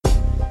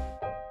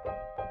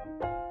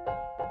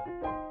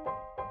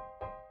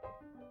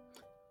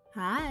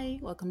Hi,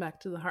 welcome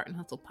back to the Heart and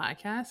Hustle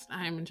podcast.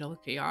 I'm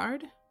Angelica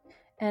Yard.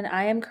 And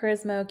I am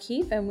Charisma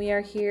O'Keefe, and we are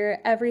here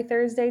every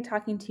Thursday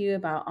talking to you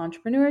about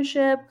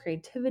entrepreneurship,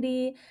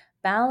 creativity,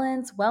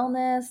 balance,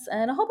 wellness,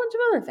 and a whole bunch of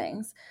other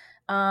things.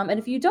 And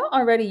if you don't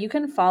already, you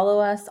can follow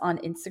us on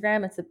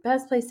Instagram. It's the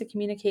best place to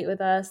communicate with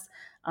us.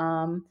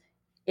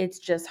 It's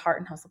just Heart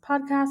and Hustle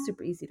Podcast,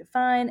 super easy to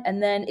find.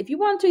 And then if you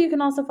want to, you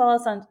can also follow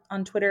us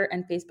on Twitter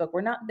and Facebook.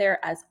 We're not there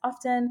as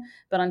often,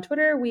 but on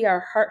Twitter, we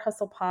are Heart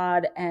Hustle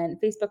Pod, and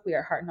Facebook, we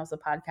are Heart and Hustle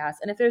Podcast.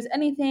 And if there's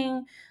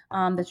anything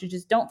that you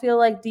just don't feel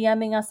like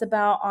DMing us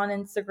about on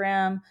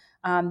Instagram,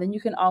 then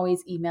you can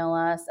always email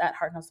us at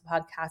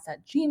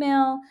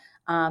heartandhustlepodcast@gmail.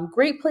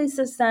 Great place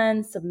to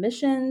send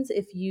submissions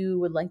if you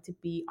would like to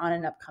be on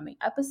an upcoming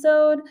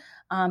episode.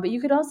 But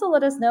you could also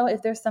let us know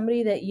if there's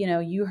somebody that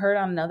you heard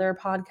on another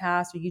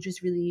podcast, or you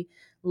just really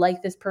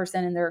like this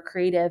person and they're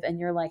creative and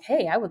you're like,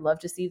 hey, I would love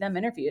to see them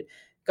interviewed.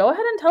 Go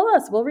ahead and tell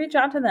us. We'll reach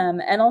out to them.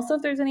 And also,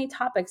 if there's any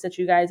topics that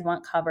you guys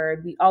want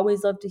covered, we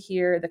always love to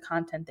hear the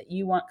content that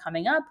you want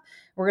coming up.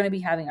 We're going to be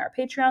having our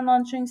Patreon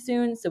launching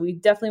soon, so we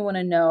definitely want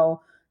to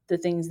know the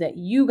things that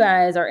you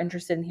guys are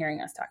interested in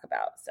hearing us talk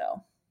about.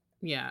 So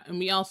Yeah, and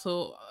we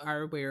also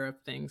are aware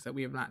of things that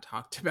we have not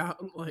talked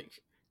about,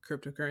 like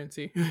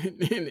cryptocurrency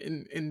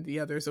and the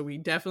other. So we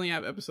definitely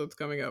have episodes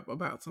coming up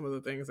about some of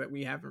the things that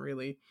we haven't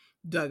really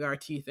dug our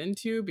teeth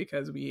into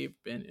because we've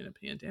been in a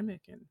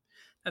pandemic, and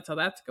that's how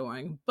that's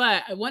going.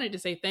 But I wanted to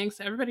say thanks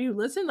to everybody who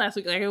listened last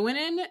week. Like, I went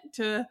in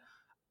to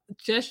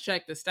just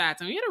check the stats,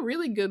 and we had a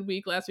really good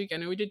week last week. I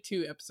know we did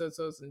 2 episodes,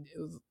 so it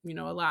was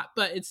a lot,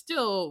 but it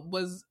still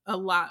was a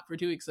lot for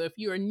 2 weeks. So if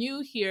you are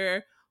new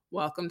here,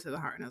 welcome to the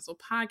Heart and Hustle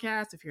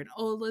podcast. If you're an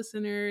old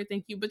listener,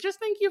 thank you, but just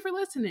thank you for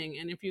listening.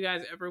 And if you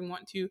guys ever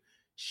want to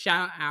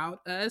shout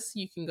out us,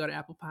 you can go to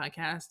Apple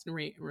Podcast and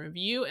rate and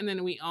review. And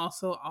then we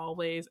also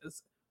always,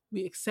 as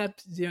we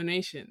accept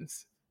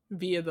donations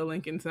via the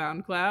link in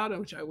SoundCloud,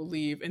 which I will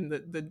leave in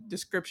the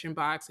description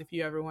box. If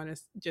you ever want to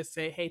just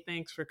say, hey,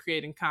 thanks for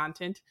creating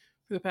content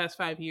for the past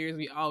 5 years.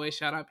 We always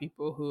shout out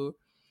people who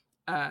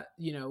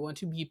want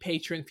to be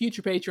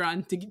future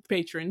patron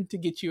to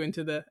get you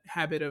into the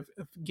habit of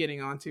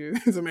getting onto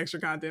some extra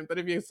content. But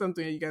if it's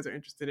something that you guys are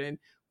interested in,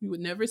 we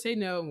would never say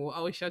no, and we'll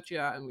always shout you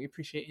out, and we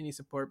appreciate any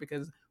support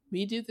because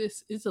we do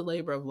this. It's a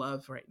labor of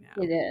love right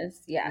now. it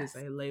is, It is yes.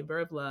 a labor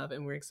of love,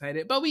 and we're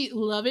excited. But we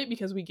love it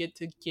because we get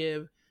to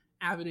give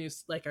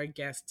avenues like our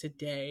guest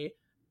today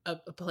a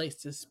place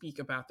to speak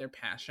about their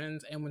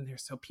passions. And when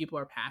people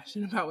are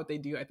passionate about what they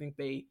do, I think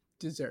they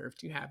deserve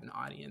to have an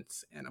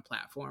audience and a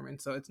platform.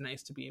 And so it's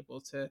nice to be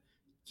able to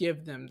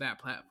give them that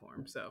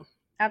platform. So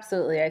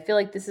Absolutely. I feel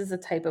like this is a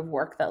type of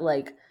work that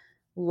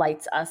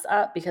lights us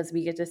up because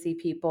we get to see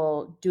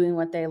people doing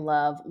what they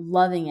love,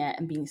 loving it,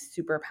 and being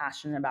super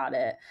passionate about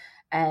it.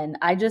 And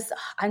I'm just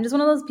one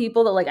of those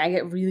people that I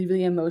get really,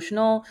 really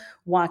emotional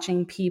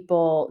watching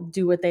people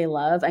do what they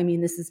love. I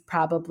mean, this is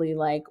probably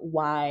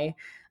why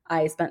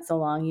I spent so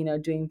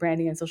long, doing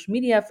branding and social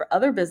media for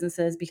other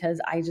businesses,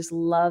 because I just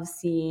love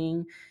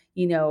seeing,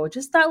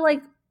 just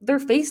that their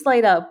face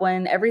light up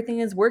when everything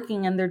is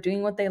working and they're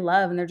doing what they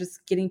love and they're just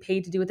getting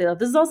paid to do what they love.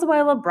 This is also why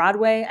I love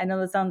Broadway. I know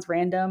that sounds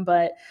random,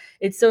 but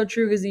it's so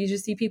true, because you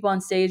just see people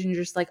on stage and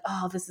you're just like,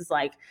 oh, this is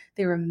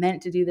they were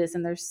meant to do this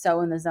and they're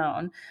so in the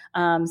zone.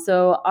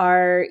 So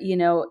our,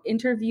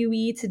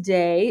 interviewee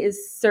today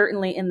is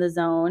certainly in the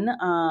zone.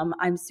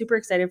 I'm super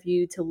excited for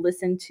you to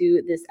listen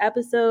to this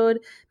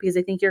episode because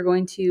I think you're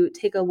going to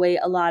take away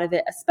a lot of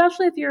it,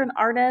 especially if you're an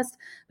artist.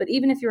 But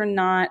even if you're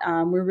not,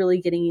 we're really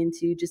getting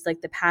into just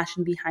the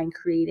passion behind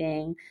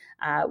creating,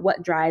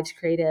 what drives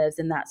creatives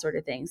and that sort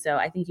of thing. So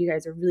I think you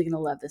guys are really going to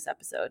love this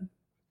episode.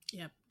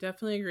 yeah,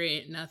 definitely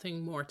agree.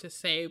 Nothing more to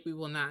say. We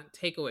will not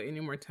take away any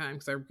more time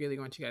because I really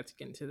want you guys to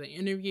get into the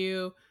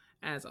interview.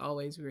 As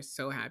always, we're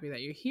so happy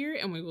that you're here,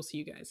 and we will see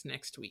you guys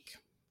next week.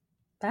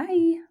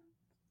 Bye.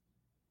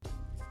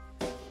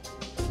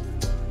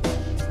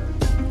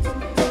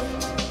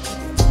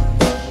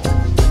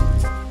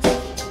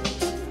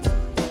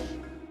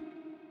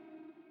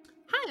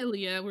 Hi,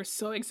 Aaliyah. We're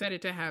so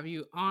excited to have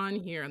you on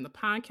here on the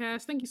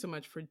podcast. Thank you so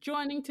much for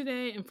joining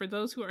today. And for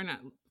those who are not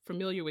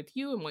familiar with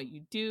you and what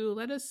you do,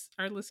 let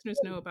our listeners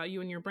know about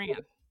you and your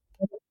brand.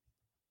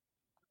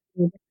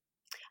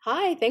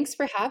 Hi, thanks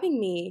for having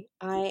me.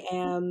 I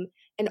am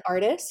an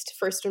artist,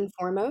 first and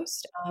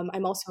foremost.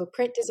 I'm also a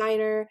print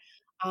designer.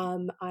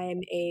 I'm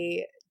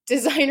a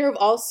designer of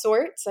all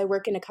sorts. I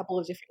work in a couple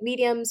of different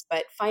mediums,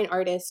 but fine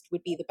artist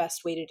would be the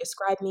best way to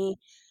describe me.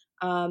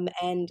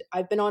 And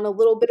I've been on a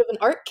little bit of an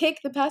art kick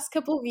the past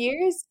couple of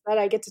years that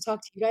I get to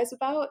talk to you guys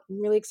about. I'm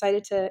really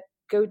excited to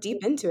go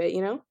deep into it,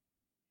 you know?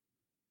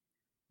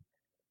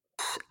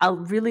 A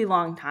really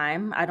long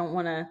time. I don't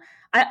want to.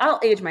 I'll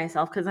age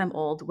myself because I'm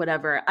old.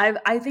 Whatever.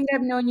 I think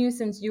I've known you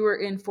since you were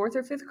in fourth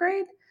or fifth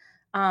grade.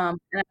 And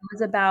I was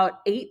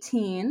about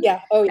 18,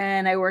 Yeah. Oh,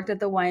 and I worked at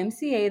the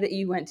YMCA that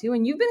you went to,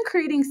 and you've been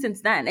creating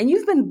since then, and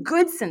you've been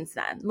good since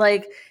then.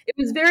 Like, it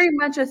was very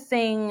much a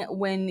thing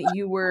when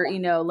you were,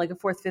 like a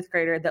fourth, fifth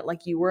grader, that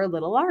like you were a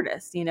little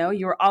artist,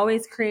 you were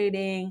always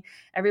creating.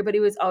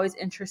 Everybody was always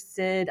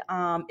interested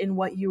in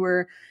what you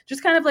were,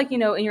 just kind of like, in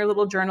your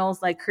little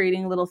journals, like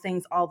creating little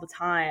things all the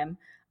time.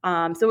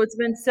 So it's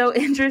been so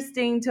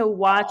interesting to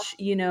watch,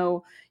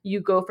 you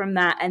go from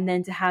that and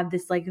then to have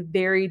this like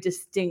very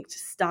distinct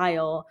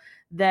style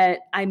that,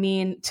 I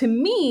mean, to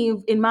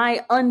me, in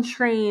my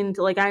untrained,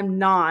 like I'm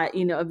not,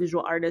 a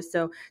visual artist.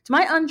 So to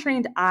my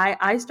untrained eye,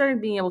 I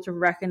started being able to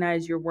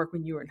recognize your work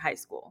when you were in high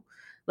school.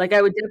 Like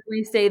I would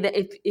definitely say that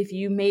if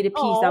you made a piece,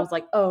 I oh, was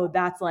like, oh,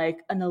 that's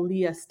like an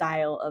Aaliyah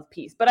style of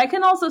piece. But I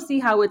can also see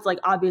how it's like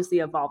obviously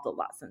evolved a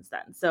lot since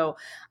then. So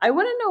I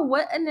want to know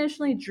what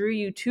initially drew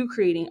you to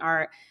creating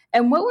art,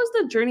 and what was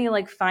the journey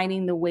like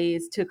finding the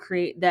ways to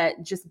create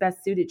that just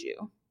best suited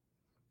you?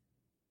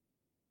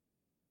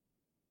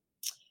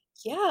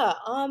 yeah.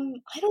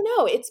 I don't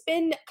know. It's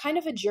been kind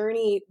of a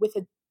journey with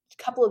a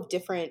couple of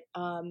different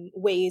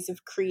ways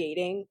of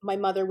creating. My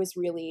mother was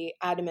really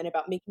adamant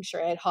about making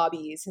sure I had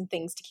hobbies and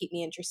things to keep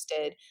me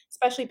interested,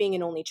 especially being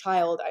an only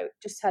child. I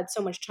just had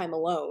so much time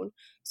alone.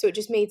 So it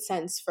just made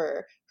sense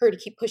for her to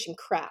keep pushing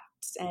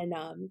crafts and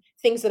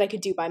things that I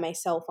could do by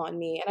myself on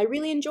me. And I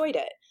really enjoyed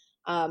it.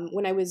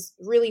 When I was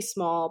really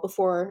small,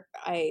 before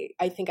I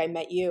think I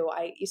met you,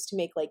 I used to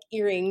make like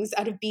earrings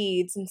out of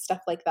beads and stuff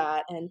like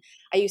that. And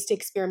I used to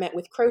experiment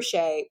with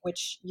crochet,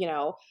 which,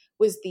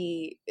 was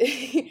the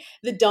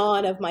the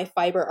dawn of my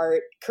fiber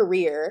art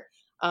career.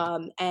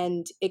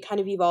 And it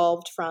kind of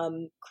evolved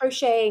from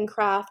crochet and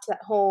crafts at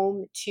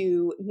home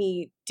to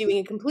me doing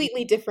a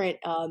completely different,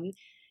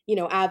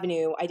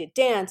 avenue. I did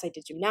dance, I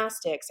did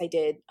gymnastics, I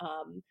did,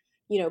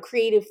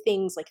 creative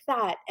things like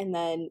that. And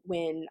then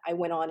when I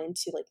went on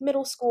into like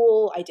middle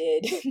school, I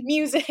did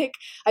music.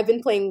 I've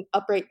been playing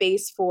upright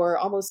bass for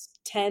almost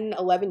 10,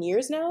 11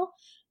 years now.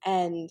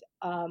 And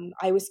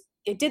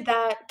I did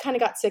that, kind of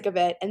got sick of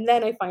it. And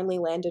then I finally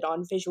landed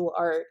on visual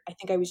art. I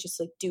think I was just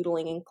like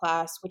doodling in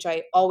class, which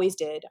I always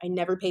did. I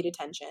never paid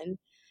attention.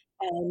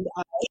 And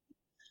I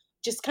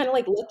just kind of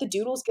like let the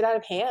doodles get out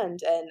of hand.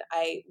 And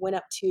I went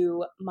up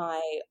to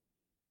my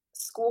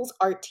school's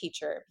art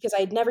teacher because I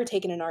had never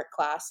taken an art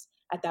class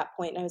at that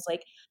point. And I was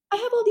like, I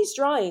have all these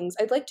drawings.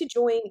 I'd like to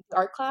join the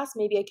art class.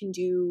 Maybe I can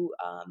do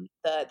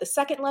the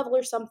second level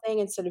or something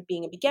instead of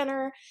being a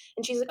beginner.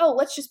 And she's like, oh,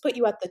 let's just put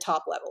you at the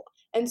top level.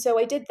 And so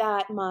I did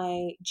that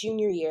my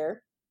junior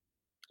year.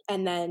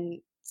 And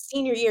then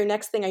senior year,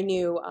 next thing I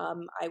knew,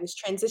 I was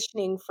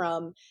transitioning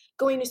from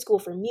going to school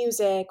for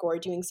music or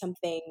doing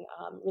something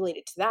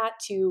related to that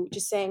to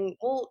just saying,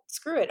 well,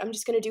 screw it. I'm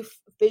just going to do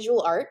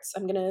visual arts.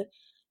 I'm going to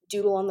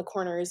doodle on the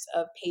corners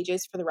of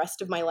pages for the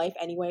rest of my life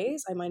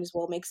anyways. I might as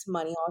well make some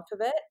money off of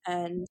it.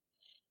 And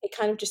it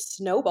kind of just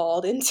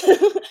snowballed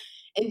into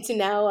into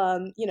now,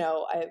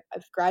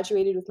 I've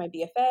graduated with my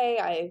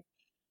BFA. I've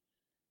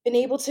been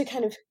able to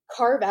kind of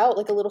carve out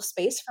like a little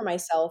space for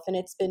myself, and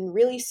it's been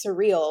really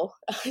surreal.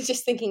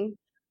 Just thinking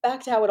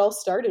back to how it all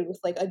started with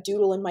like a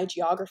doodle in my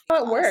geography How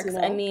it class, works.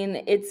 I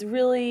mean, it's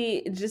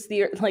really just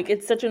like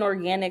it's such an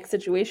organic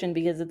situation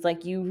because it's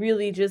like you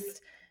really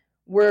just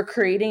were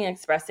creating and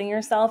expressing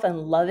yourself and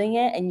loving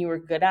it, and you were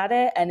good at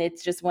it, and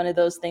it's just one of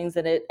those things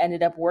that it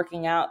ended up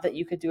working out that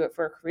you could do it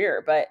for a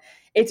career. But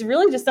it's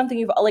really just something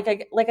you've like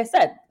I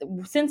said,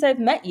 since I've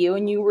met you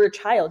and you were a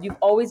child, you've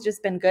always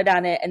just been good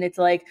at it. And it's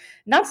like,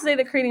 not to say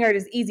that creating art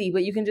is easy,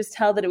 but you can just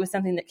tell that it was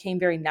something that came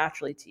very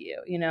naturally to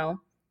you.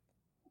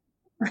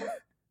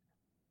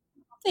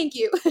 Thank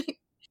you. It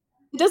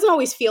doesn't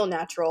always feel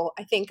natural.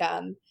 I think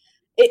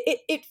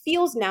it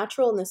feels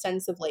natural in the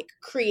sense of like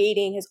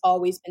creating has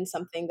always been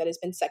something that has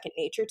been second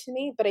nature to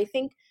me. But I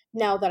think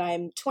now that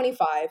I'm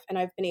 25 and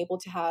I've been able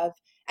to have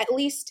at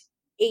least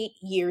 8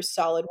 years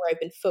solid where I've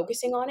been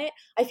focusing on it,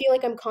 I feel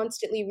like I'm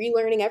constantly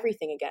relearning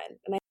everything again.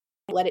 And I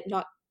let it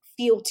not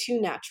feel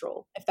too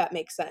natural, if that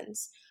makes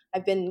sense.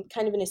 I've been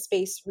kind of in a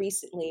space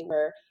recently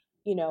where,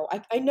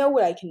 I know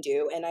what I can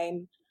do, and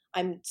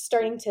I'm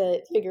starting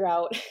to figure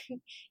out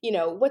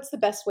what's the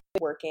best way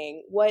of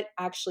working? What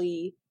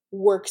actually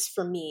works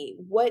for me?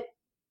 What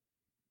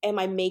am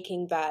I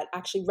making that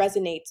actually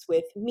resonates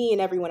with me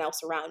and everyone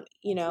else around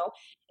me?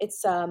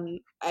 It's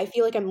I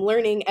feel like I'm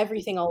learning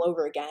everything all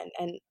over again,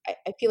 and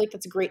I feel like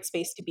that's a great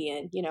space to be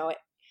in.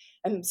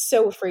 I'm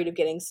so afraid of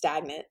getting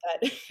stagnant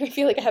that I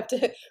feel like I have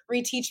to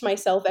reteach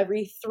myself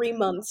every 3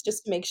 months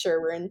just to make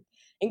sure we're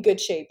in good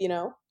shape.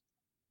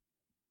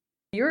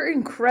 You're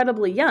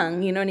incredibly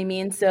young, you know what I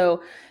mean?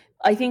 So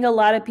I think a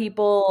lot of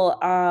people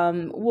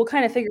will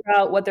kind of figure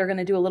out what they're going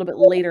to do a little bit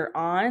later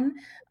on.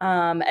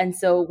 And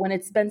so when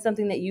it's been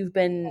something that you've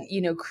been,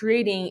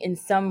 creating in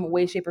some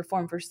way, shape, or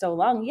form for so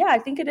long, yeah, I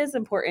think it is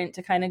important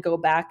to kind of go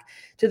back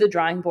to the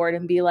drawing board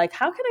and be like,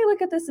 how can I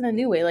look at this in a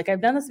new way? Like,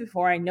 I've done this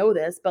before, I know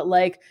this, but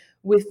like,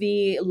 with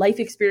the life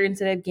experience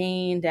that I've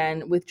gained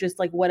and with just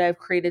like what I've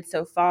created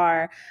so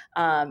far,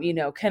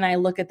 can I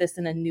look at this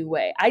in a new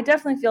way? I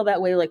definitely feel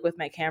that way, like with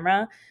my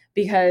camera,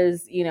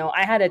 because,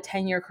 I had a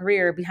 10-year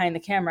career behind the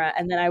camera,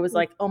 and then I was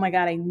like, oh my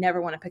God, I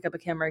never want to pick up a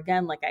camera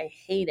again. Like, I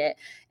hate it.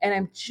 And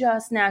I'm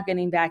just now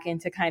getting back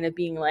into kind of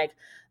being like,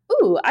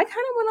 ooh, I kind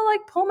of want to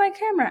like pull my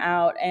camera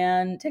out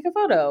and take a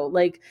photo.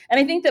 Like, and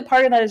I think that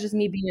part of that is just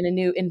me being in a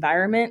new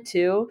environment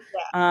too.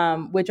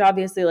 Which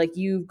obviously, like,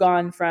 you've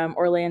gone from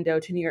Orlando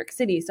to New York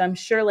City. So I'm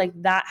sure like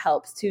that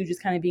helps too,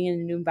 just kind of being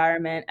in a new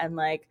environment and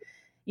like,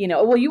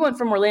 well, you went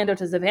from Orlando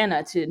to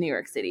Savannah to New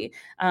York City.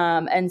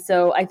 And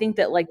so I think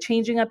that like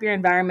changing up your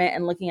environment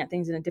and looking at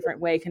things in a different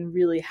way can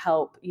really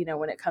help,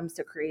 when it comes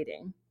to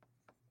creating.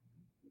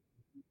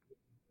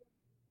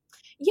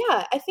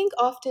 Yeah, I think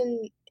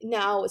often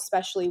now,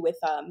 especially with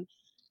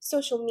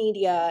social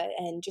media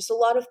and just a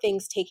lot of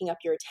things taking up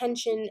your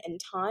attention and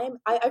time,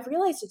 I've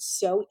realized it's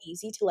so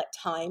easy to let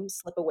time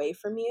slip away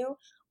from you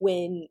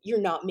when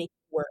you're not making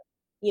work.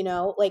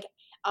 Like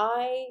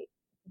I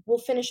will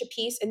finish a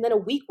piece and then a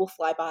week will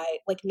fly by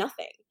like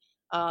nothing,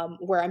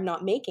 where I'm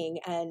not making.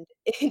 And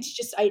it's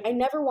just, I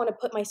never want to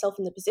put myself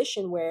in the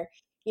position where,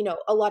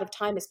 a lot of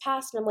time has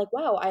passed and I'm like,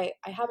 wow, I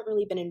haven't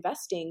really been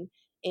investing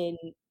in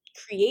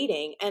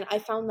creating. And I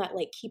found that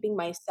like keeping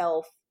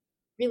myself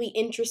really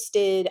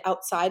interested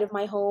outside of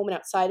my home and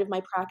outside of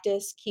my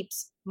practice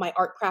keeps my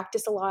art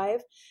practice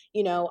alive.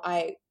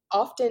 I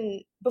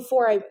often,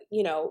 before I,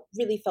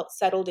 really felt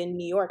settled in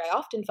New York, I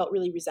often felt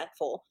really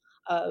resentful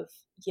of,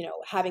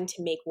 having to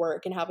make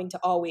work and having to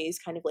always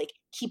kind of like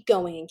keep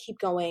going and keep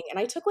going. And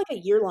I took like a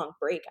year-long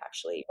break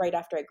actually right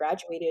after I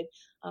graduated.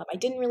 I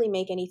didn't really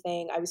make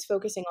anything. I was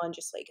focusing on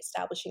just like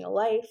establishing a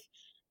life.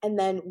 And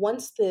then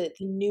once the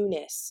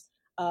newness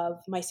of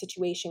my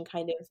situation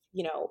kind of,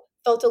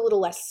 felt a little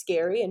less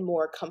scary and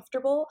more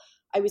comfortable,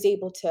 I was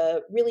able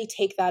to really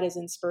take that as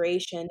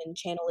inspiration and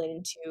channel it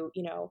into,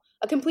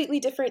 a completely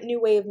different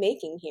new way of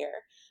making here.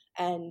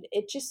 And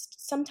it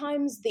just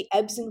sometimes the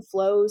ebbs and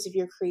flows of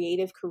your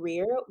creative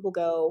career will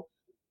go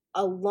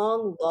a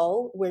long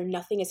lull where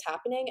nothing is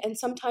happening. And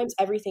sometimes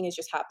everything is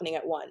just happening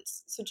at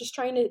once. So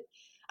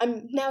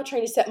I'm now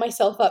trying to set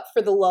myself up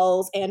for the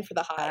lulls and for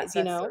the highs,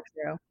 That's so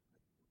true.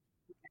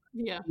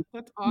 Yeah,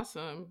 that's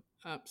awesome.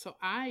 So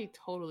I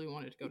totally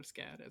wanted to go to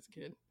SCAD as a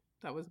kid.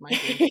 That was my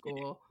dream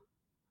school.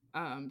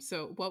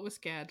 So what was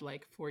SCAD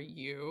like for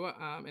you?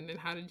 And then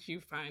how did you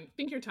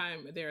think your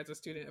time there as a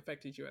student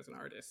affected you as an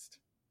artist?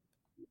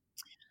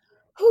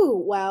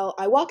 Well,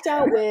 I walked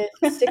out with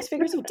 6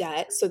 figures of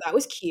debt, so that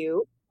was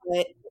cute,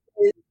 but it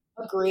was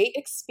a great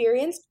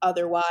experience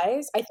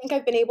otherwise. I think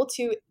I've been able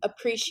to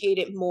appreciate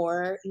it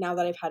more now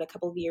that I've had a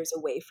couple of years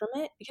away from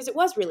it because it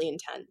was really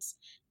intense.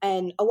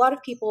 And a lot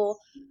of people,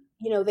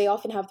 they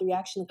often have the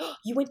reaction like, "Oh,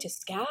 you went to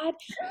SCAD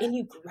and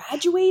you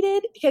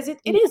graduated?" Because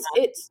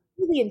it's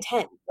really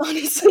intense,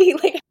 honestly.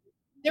 Like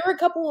there were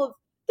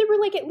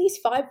like at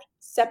least 5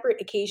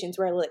 separate occasions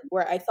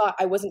where I thought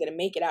I wasn't going to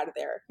make it out of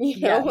there,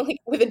 like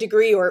with a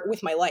degree or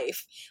with my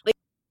life. Like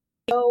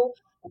so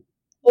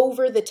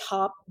over the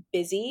top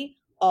busy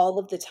all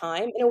of the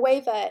time in a way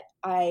that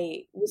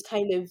I was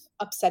kind of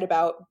upset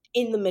about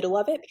in the middle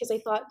of it because I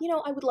thought,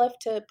 I would love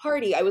to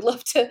party. I would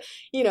love to,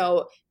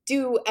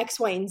 do X,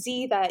 Y, and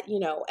Z that,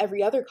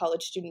 every other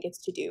college student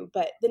gets to do.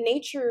 But the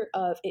nature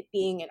of it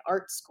being an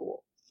art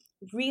school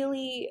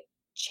really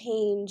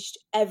changed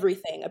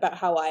everything about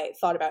how I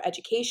thought about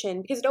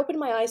education because it opened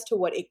my eyes to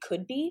what it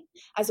could be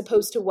as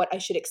opposed to what I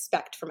should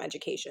expect from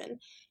education.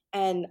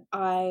 And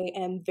I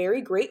am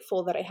very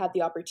grateful that I had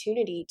the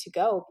opportunity to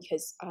go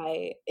because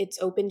it's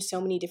opened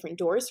so many different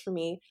doors for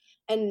me.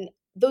 And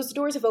those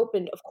doors have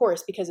opened, of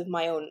course, because of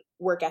my own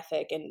work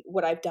ethic and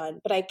what I've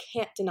done. But I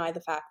can't deny the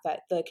fact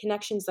that the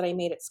connections that I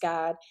made at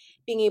SCAD,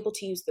 being able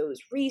to use those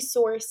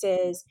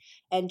resources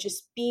and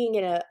just being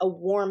in a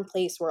warm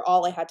place where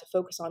all I had to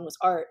focus on was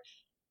art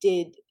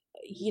did,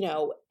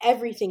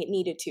 everything it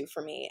needed to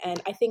for me.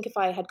 And I think if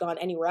I had gone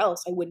anywhere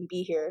else, I wouldn't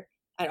be here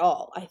at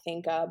all. I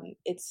think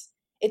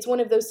it's one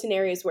of those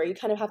scenarios where you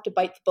kind of have to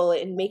bite the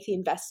bullet and make the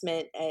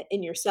investment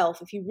in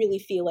yourself if you really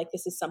feel like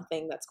this is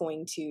something that's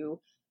going to,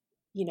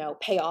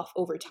 pay off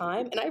over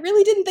time. And I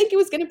really didn't think it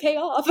was going to pay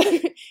off.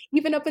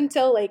 Even up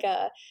until like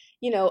a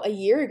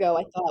year ago,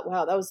 I thought,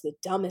 wow, that was the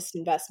dumbest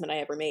investment I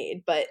ever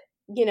made. But,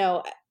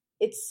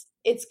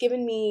 it's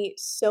given me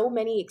so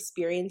many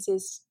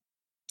experiences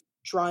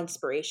draw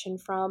inspiration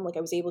from. Like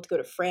I was able to go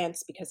to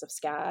France because of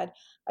SCAD.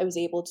 I was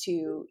able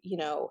to,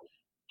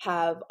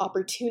 have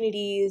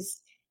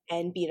opportunities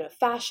and be in a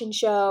fashion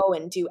show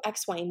and do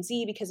X, Y, and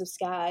Z because of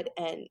SCAD.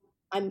 And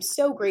I'm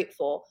so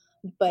grateful.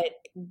 But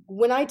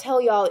when I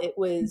tell y'all it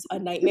was a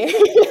nightmare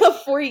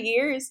of 4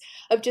 years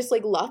of just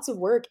like lots of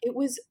work, it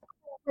was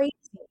crazy.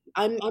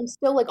 I'm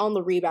still like on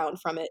the rebound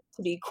from it,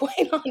 to be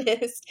quite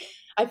honest.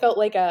 I felt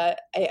like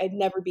I'd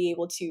never be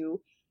able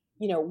to,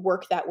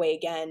 work that way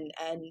again.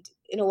 And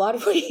in a lot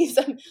of ways,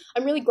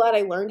 I'm really glad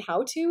I learned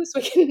how to, so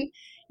I can,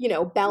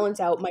 balance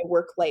out my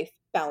work life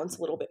balance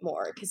a little bit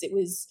more because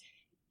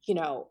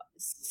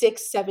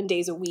 6-7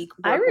 days a week.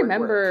 I Work.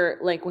 remember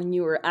like when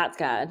you were at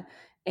SCAD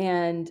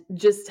and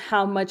just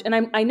how much,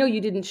 and I know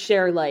you didn't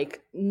share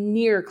like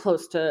near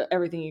close to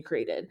everything you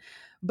created,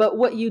 but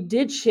what you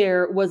did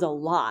share was a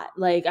lot.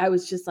 Like I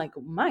was just like,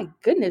 my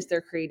goodness,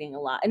 they're creating a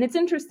lot. And it's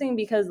interesting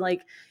because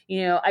like,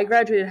 I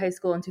graduated high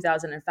school in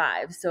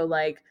 2005. So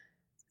like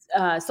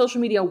social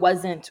media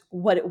wasn't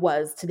what it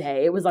was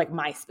today. It was like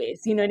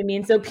MySpace, you know what I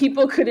mean? So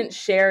people couldn't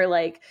share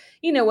like,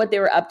 what they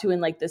were up to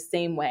in like the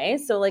same way.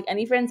 So like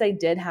any friends I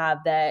did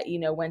have that,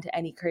 went to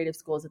any creative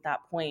schools at that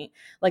point,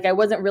 like I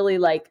wasn't really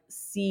like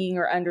seeing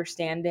or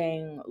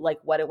understanding like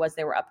what it was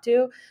they were up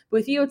to. But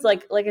with you, it's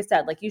like I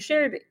said, like you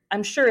shared,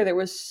 I'm sure there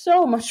was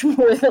so much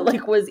more that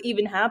like was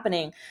even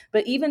happening.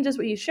 But even just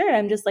what you shared,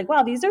 I'm just like,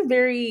 wow, these are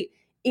very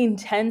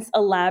intense,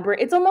 elaborate.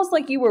 It's almost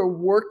like you were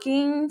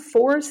working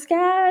for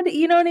SCAD,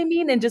 you know what I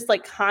mean? And just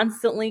like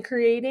constantly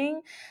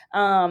creating.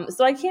 So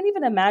I can't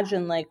even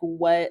imagine like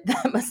what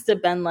that must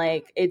have been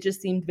like. It just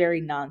seemed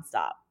very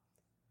nonstop.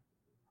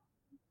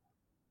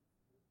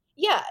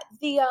 Yeah,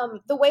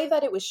 the way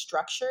that it was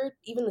structured,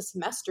 even the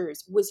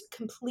semesters, was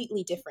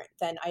completely different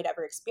than I'd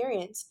ever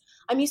experienced.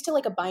 I'm used to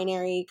like a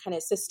binary kind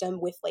of system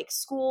with like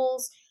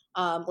schools.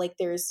 Like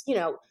there's,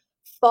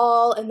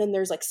 fall and then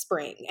there's like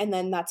spring and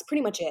then that's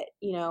pretty much it.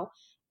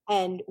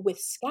 And with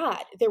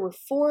SCAD, there were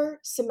 4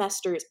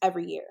 semesters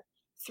every year.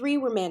 3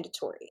 were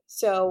mandatory.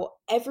 So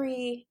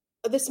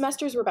the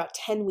semesters were about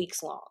 10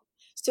 weeks long.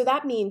 So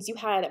that means you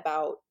had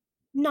about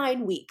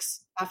 9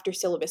 weeks after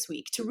syllabus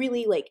week to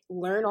really like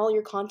learn all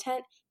your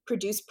content,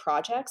 produce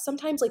projects,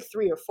 sometimes like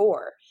 3 or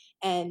 4,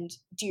 and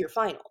do your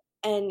final.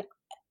 And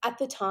at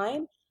the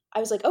time, I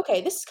was like,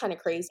 okay, this is kind of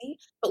crazy.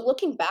 But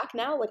looking back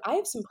now, like I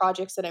have some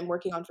projects that I'm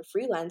working on for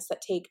freelance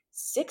that take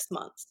 6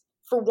 months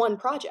for one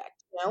project.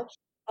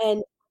 And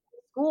in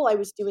school, I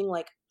was doing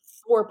like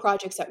 4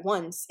 projects at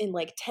once in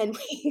like 10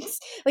 weeks.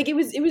 Like it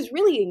was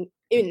really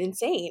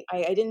insane.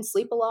 I didn't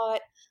sleep a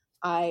lot.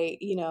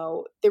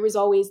 There was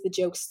always the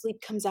joke,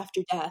 sleep comes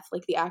after death,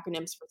 like the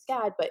acronyms for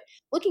SCAD. But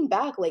looking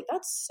back, like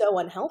that's so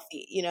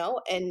unhealthy.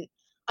 And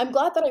I'm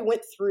glad that I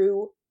went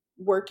through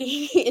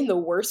working in the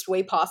worst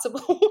way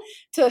possible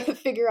to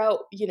figure out,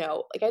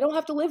 like I don't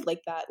have to live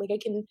like that. Like I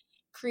can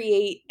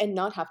create and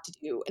not have to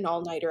do an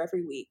all-nighter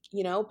every week.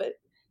 But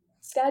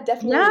SCAD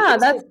definitely, it Yeah,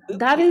 was like a boot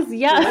that camp, is,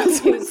 yeah, that's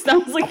It what it was,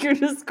 sounds like you're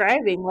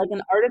describing, like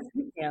an artist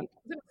boot camp. I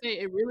was gonna say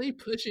it really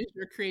pushes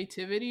your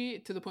creativity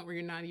to the point where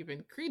you're not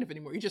even creative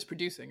anymore. You're just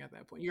producing at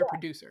that point. You're a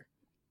producer.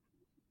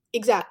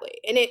 exactly.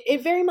 And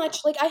it very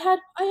much like I had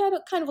a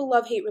kind of a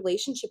love-hate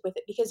relationship with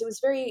it because it was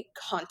very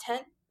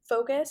content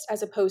focused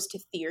as opposed to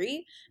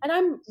theory. And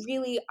I'm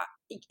really,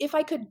 if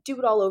I could do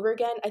it all over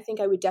again, I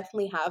think I would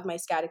definitely have my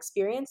SCAD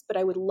experience, but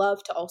I would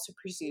love to also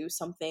pursue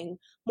something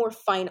more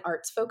fine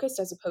arts focused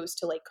as opposed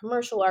to like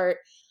commercial art,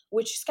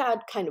 which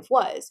SCAD kind of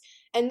was.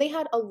 And they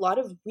had a lot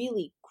of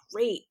really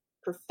great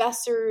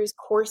professors,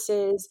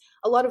 courses,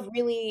 a lot of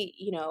really,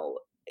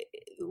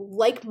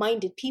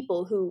 like-minded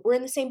people who were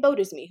in the same boat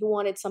as me, who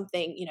wanted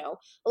something,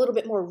 a little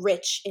bit more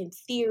rich in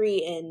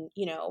theory and,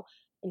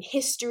 in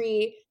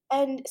history.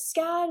 And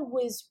SCAD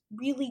was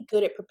really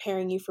good at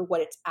preparing you for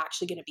what it's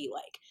actually going to be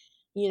like.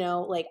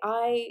 Like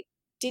I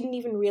didn't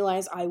even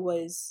realize I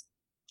was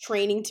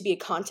training to be a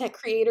content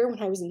creator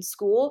when I was in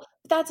school,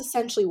 but that's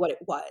essentially what it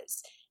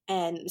was,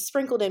 and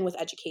sprinkled in with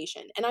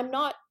education. And I'm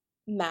not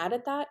mad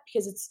at that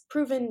because it's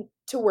proven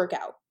to work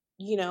out.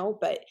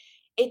 But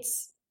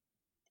it's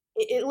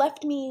it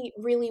left me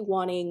really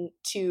wanting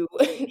to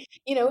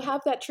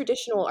have that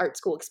traditional art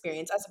school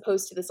experience as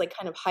opposed to this like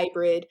kind of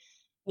hybrid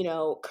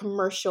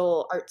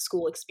commercial art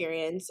school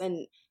experience.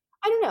 And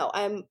I don't know,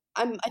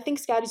 I think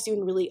SCAD is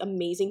doing really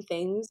amazing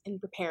things in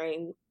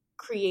preparing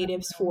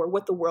creatives for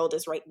what the world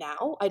is right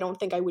now. I don't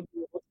think I would be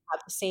able to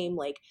have the same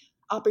like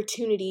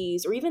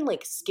opportunities or even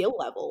like skill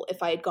level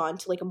if I had gone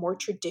to like a more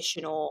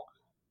traditional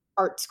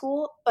art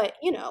school. But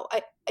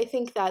I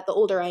think that the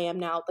older I am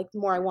now, like the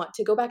more I want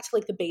to go back to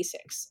like the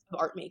basics of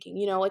art making.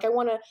 Like I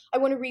want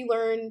to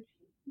relearn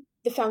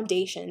the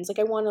foundations. Like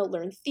I want to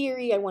learn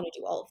theory, I want to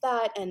do all of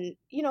that. And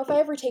if I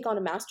ever take on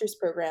a master's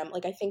program,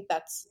 like I think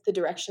that's the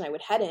direction I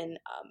would head in.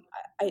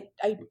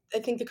 I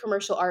think the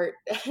commercial art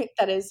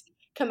that has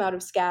come out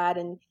of SCAD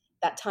and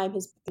that time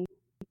has been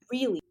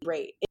really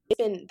great.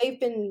 They've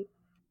been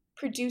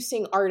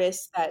producing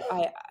artists that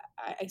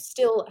I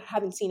still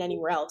haven't seen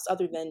anywhere else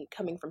other than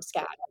coming from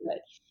SCAD. But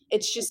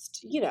it's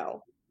just,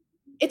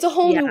 it's a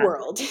whole new Yeah.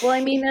 world. Well,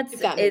 I mean, if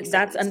that makes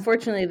that's sense.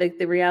 unfortunately like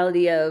the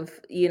reality of,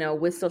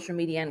 with social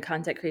media and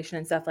content creation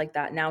and stuff like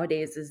that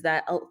nowadays is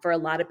that for a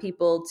lot of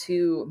people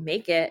to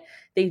make it,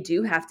 they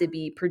do have to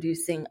be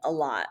producing a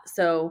lot.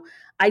 So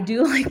I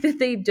do like that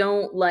they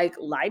don't like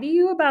lie to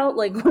you about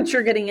like what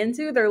you're getting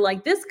into. They're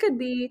like, this could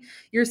be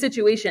your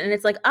situation. And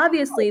it's like,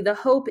 obviously the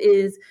hope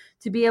is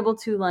to be able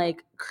to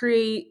like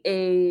create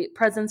a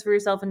presence for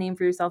yourself, a name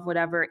for yourself,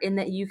 whatever, in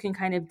that you can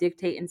kind of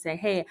dictate and say,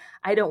 hey,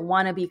 I don't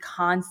want to be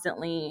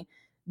constantly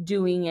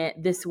doing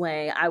it this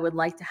way. I would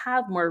like to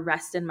have more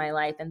rest in my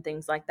life and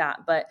things like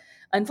that. But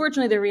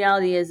unfortunately, the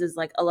reality is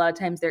like a lot of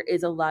times there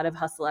is a lot of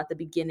hustle at the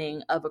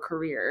beginning of a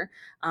career.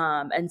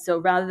 And so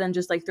rather than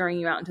just like throwing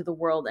you out into the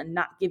world and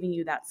not giving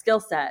you that skill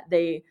set,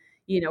 they,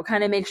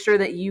 kind of make sure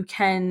that you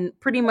can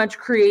pretty much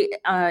create,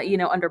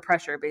 under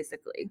pressure,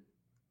 basically.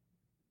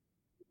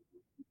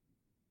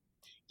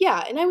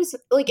 Yeah, and I was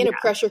like in a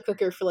pressure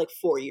cooker for like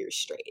 4 years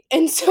straight.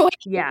 And so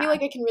I feel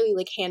like I can really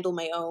like handle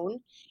my own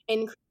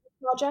and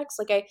projects.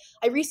 Like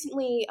I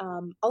recently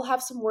I'll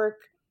have some work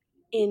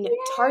in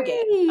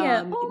Target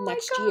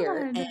next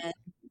year, and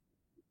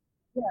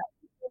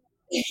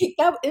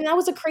that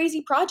was a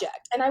crazy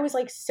project, and I was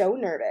like so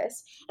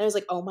nervous, and I was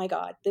like, oh my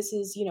god, this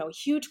is a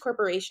huge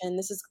corporation,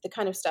 this is the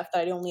kind of stuff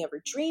that I'd only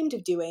ever dreamed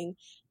of doing,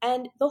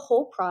 and the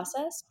whole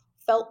process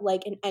felt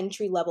like an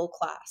entry level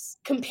class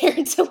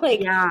compared to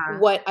like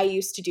what I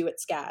used to do at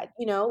SCAD.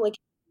 Like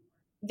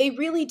they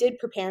really did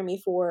prepare me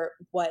for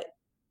what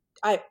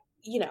I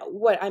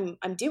what I'm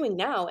doing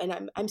now,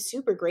 and I'm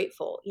super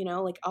grateful.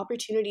 Like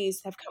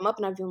opportunities have come up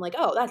and I've been like,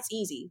 oh, that's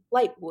easy,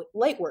 light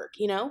work.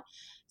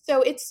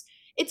 So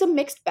it's a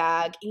mixed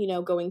bag,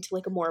 going to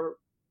like a more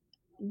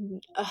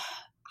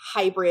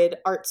hybrid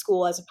art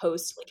school as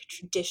opposed to like a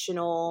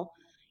traditional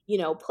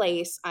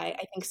place. I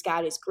think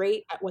SCAD is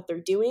great at what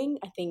they're doing.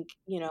 I think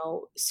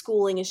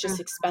schooling is just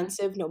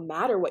expensive no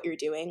matter what you're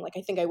doing. Like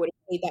I think I would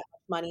have paid that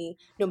much money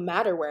no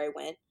matter where I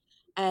went,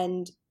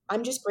 and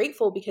I'm just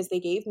grateful because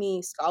they gave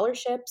me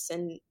scholarships,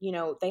 and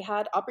they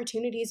had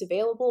opportunities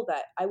available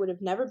that I would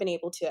have never been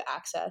able to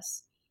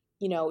access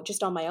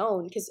just on my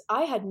own, because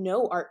I had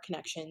no art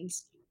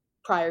connections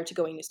prior to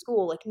going to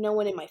school. Like no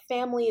one in my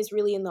family is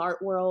really in the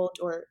art world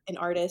or an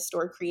artist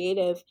or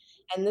creative,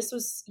 and this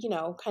was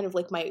kind of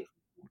like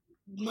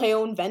my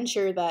own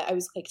venture that I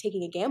was like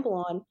taking a gamble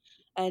on.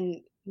 And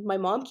my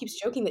mom keeps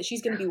joking that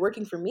she's going to be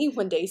working for me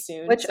one day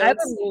soon. Which so I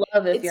would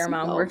love if your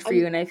mom worked for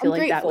you, and I feel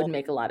like that would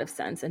make a lot of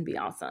sense and be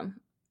awesome.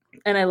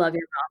 And I love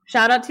your mom.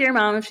 Shout out to your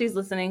mom if she's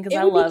listening, because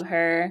I love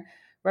her.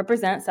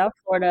 Represent South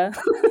Florida.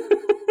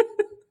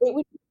 It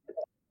would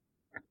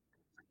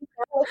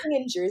working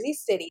in Jersey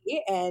City,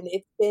 and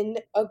it's been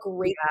a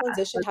great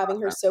transition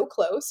having her so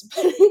close.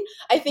 But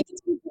I think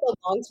it's going to take a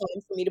long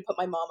time for me to put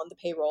my mom on the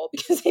payroll,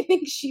 because I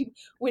think she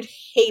would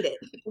hate it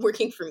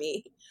working for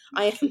me.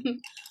 I am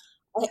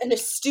an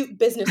astute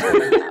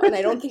businesswoman now, and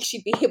I don't think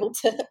she'd be able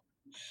to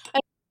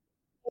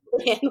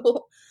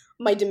handle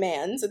my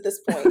demands at this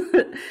point.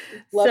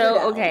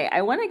 Okay,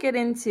 I want to get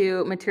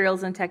into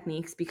materials and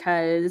techniques,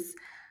 because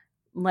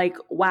like,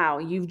 wow,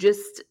 you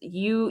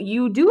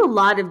do a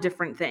lot of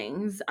different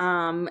things.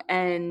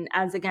 And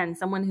as, again,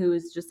 someone who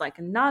is just like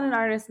not an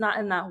artist, not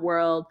in that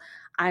world,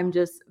 I'm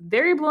just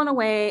very blown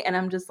away. And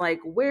I'm just like,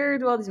 where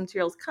do all these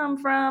materials come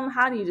from?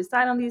 How do you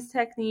decide on these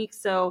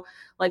techniques? So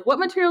like, what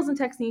materials and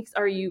techniques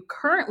are you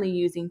currently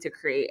using to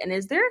create? And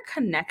is there a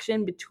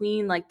connection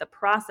between like the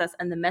process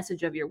and the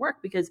message of your work?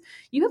 Because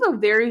you have a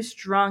very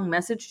strong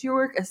message to your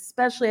work,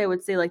 especially I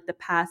would say like the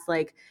past,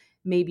 like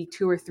maybe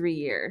 2 or 3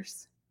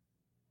 years.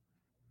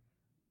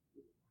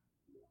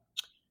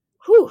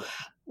 Whew.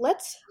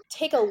 Let's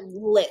take a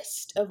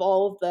list of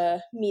all of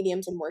the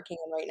mediums I'm working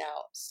in right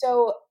now.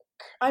 So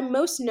I'm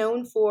most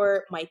known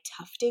for my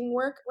tufting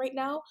work right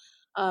now,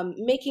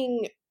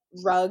 making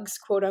rugs,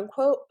 quote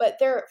unquote, but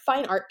they're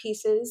fine art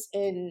pieces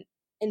in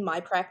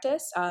my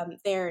practice.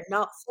 They're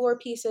not floor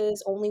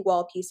pieces, only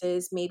wall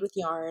pieces made with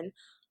yarn,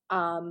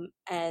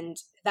 and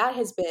that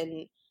has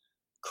been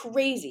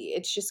crazy.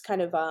 It's just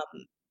kind of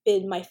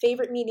been my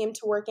favorite medium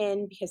to work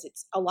in because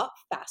it's a lot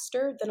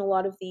faster than a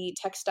lot of the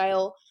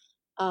textile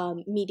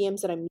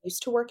mediums that I'm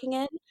used to working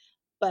in.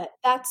 But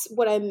that's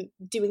what I'm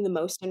doing the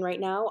most in right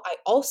now. I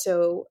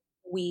also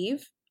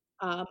weave,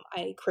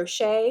 I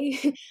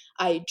crochet,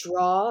 I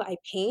draw, I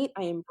paint,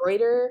 I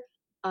embroider.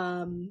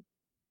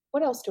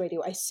 What else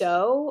do? I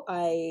sew,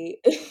 I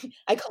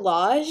I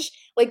collage.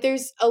 Like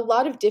there's a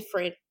lot of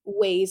different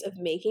ways of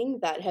making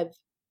that have,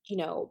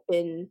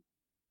 been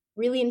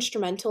really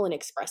instrumental in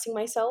expressing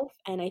myself.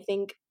 And I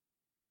think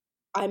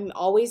I'm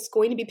always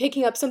going to be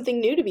picking up something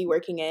new to be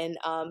working in.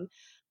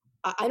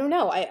 I don't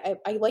know.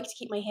 I like to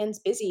keep my hands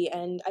busy,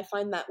 and I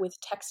find that with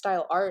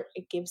textile art,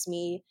 it gives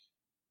me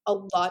a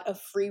lot of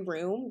free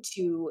room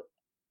to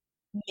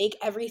make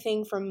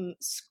everything from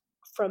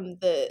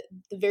the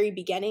very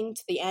beginning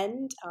to the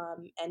end,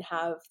 and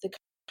have the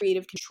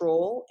creative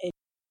control in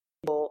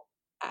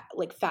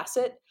like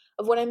facet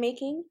of what I'm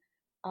making.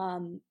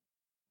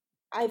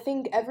 I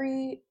think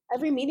every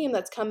medium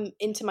that's come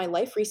into my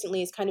life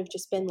recently has kind of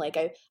just been like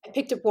I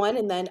picked up one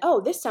and then,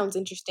 oh, this sounds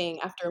interesting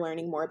after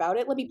learning more about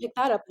it. Let me pick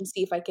that up and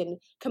see if I can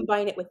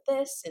combine it with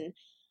this. And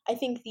I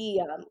think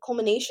the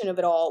culmination of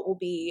it all will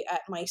be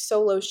at my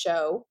solo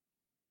show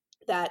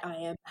that I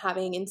am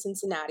having in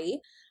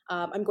Cincinnati.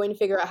 I'm going to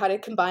figure out how to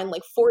combine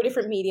like 4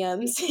 different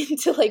mediums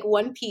into like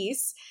one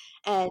piece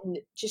and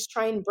just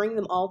try and bring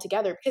them all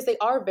together, because they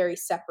are very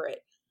separate.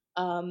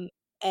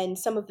 And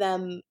some of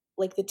them,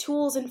 like the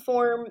tools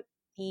inform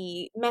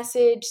the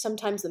message,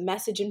 sometimes the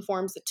message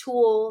informs the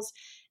tools.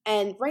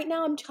 And right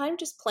now I'm kind of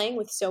just playing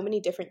with so many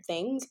different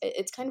things.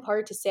 It's kind of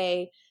hard to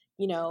say,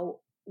 you know,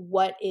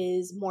 what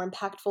is more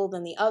impactful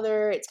than the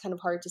other. It's kind of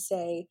hard to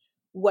say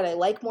what I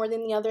like more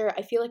than the other.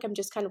 I feel like I'm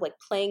just kind of like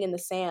playing in the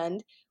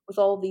sand with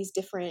all of these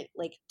different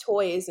like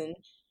toys, and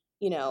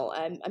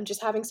I'm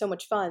just having so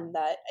much fun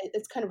that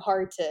it's kind of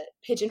hard to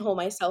pigeonhole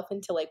myself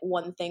into like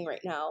one thing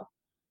right now.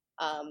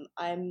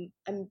 I'm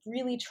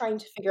really trying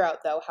to figure out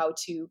though how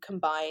to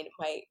combine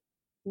my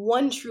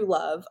one true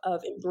love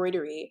of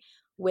embroidery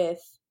with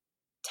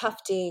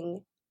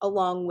tufting,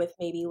 along with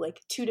maybe like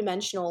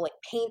two-dimensional like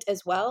paint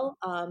as well.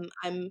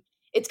 I'm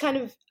It's kind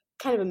of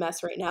a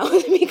mess right now,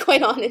 to be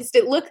quite honest.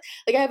 It looks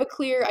like I have a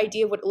clear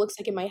idea of what it looks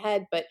like in my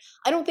head, but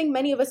I don't think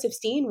many of us have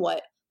seen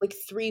what like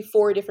 3,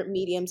 4 different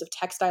mediums of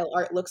textile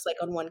art looks like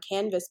on one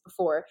canvas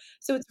before.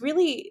 So it's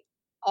really,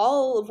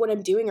 all of what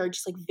I'm doing are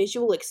just like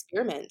visual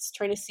experiments,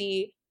 trying to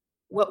see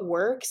what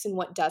works and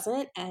what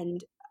doesn't.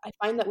 And I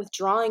find that with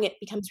drawing, it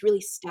becomes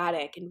really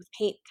static, and with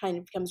paint, kind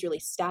of becomes really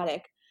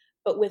static.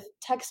 But with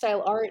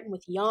textile art and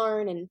with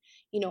yarn and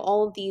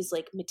all of these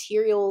like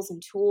materials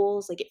and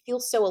tools, like it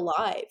feels so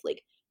alive.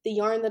 Like the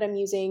yarn that I'm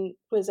using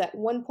was at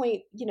one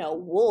point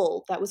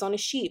wool that was on a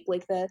sheep.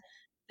 Like the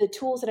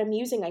tools that I'm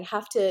using, I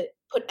have to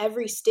put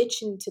every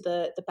stitch into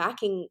the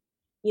backing,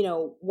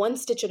 one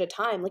stitch at a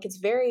time. Like it's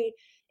very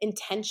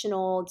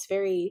intentional. It's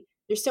very,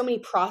 there's so many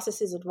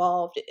processes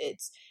involved.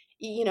 It's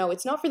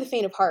not for the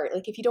faint of heart.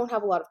 Like if you don't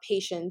have a lot of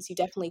patience, you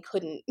definitely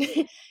couldn't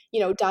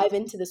dive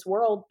into this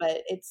world.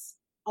 But it's,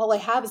 all I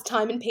have is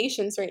time and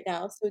patience right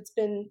now. So it's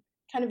been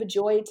kind of a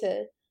joy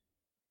to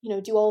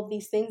do all of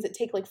these things that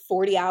take like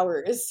 40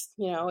 hours.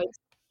 It's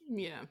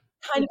Yeah.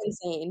 kind of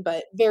insane,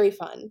 but very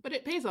fun. But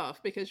it pays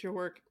off because your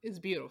work is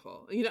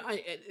beautiful.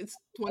 It's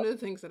one of the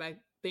things that I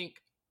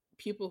think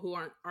people who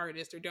aren't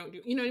artists or don't do,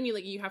 you know what I mean?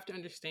 Like you have to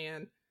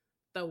understand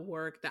the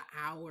work, the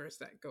hours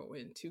that go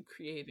into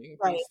creating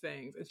Right. these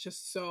things. It's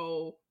just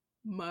so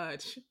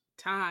much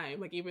time.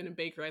 Like even in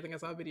bakery, I think I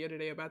saw a video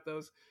today about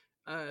those,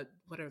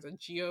 what are the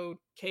Geo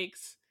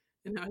cakes,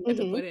 and how he had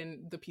to Mm-hmm. put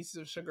in the pieces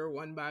of sugar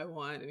one by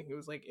one, and he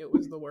was like, it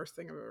was the worst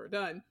thing I've ever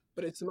done,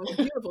 but it's the most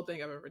beautiful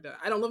thing I've ever done.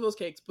 I don't love those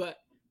cakes, but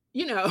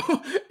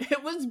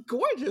it was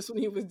gorgeous when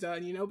he was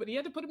done, but he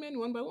had to put them in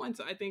one by one.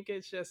 So I think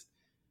it's just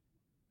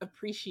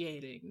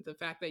appreciating the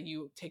fact that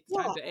you take the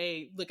time Yeah.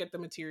 to look at the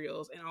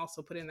materials and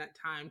also put in that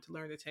time to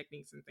learn the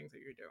techniques and things that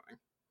you're doing.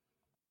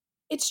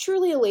 It's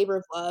truly a labor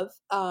of love.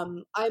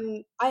 I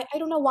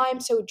don't know why I'm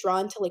so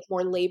drawn to like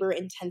more labor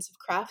intensive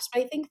crafts,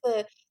 but I think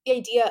the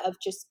idea of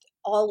just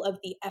all of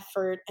the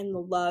effort and the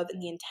love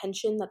and the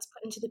intention that's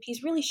put into the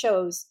piece really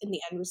shows in the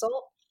end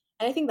result.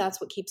 And I think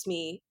that's what keeps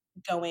me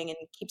going and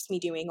keeps me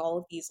doing all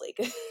of these like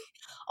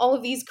all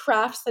of these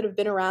crafts that have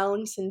been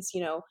around since,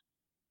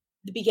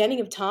 the beginning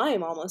of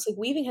time almost. Like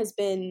weaving has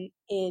been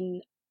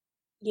in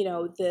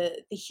the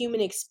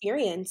human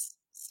experience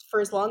for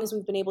as long as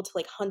we've been able to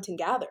like hunt and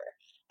gather.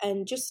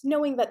 And just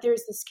knowing that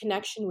there's this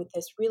connection with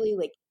this really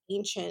like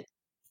ancient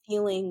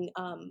feeling,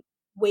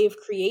 way of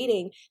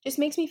creating, just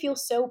makes me feel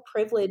so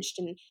privileged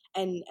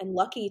and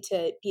lucky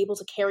to be able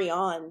to carry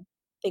on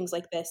things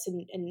like this,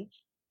 and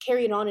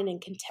carry it on in a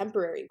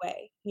contemporary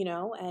way.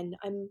 And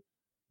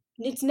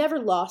it's never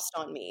lost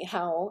on me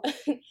how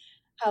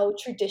how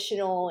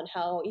traditional and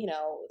how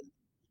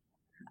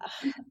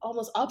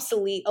almost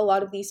obsolete a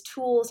lot of these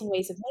tools and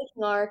ways of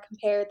making are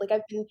compared. Like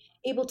I've been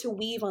able to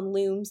weave on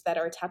looms that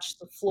are attached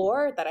to the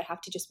floor that I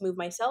have to just move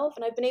myself,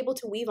 and I've been able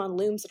to weave on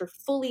looms that are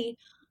fully,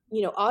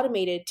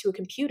 automated to a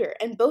computer,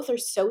 and both are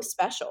so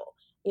special.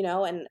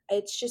 And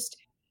it's just,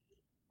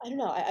 I don't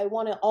know, I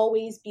want to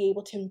always be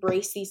able to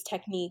embrace these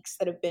techniques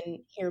that have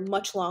been here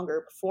much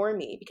longer before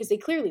me, because they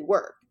clearly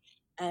work.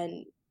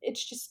 And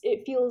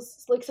it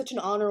feels like such an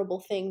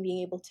honorable thing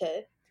being able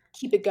to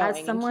keep it As going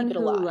and someone keep it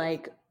who alive.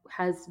 like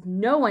has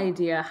no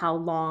idea how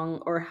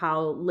long or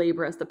how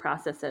laborious the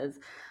process is,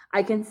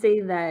 I can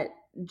say that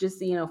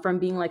just from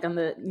being like on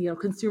the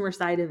consumer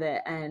side of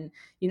it, and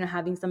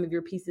having some of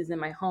your pieces in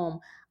my home,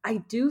 I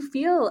do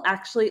feel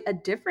actually a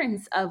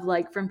difference of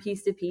like from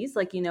piece to piece.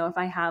 Like if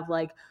I have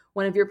like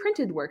one of your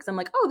printed works, I'm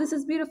like, oh, this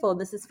is beautiful,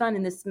 this is fun,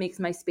 and this makes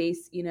my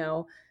space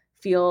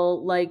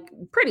feel like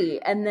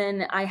pretty. And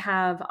then I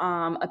have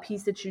a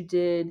piece that you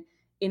did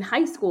in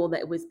high school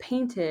that was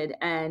painted,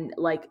 and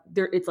like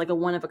there, it's like a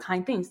one of a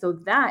kind thing, so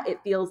that it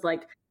feels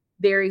like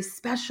very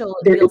special,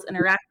 it feels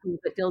interactive,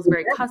 it feels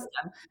very custom.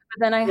 But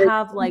then I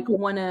have like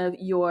one of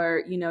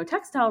your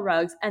textile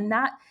rugs, and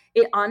that,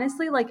 it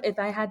honestly, like if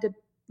I had to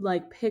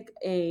like pick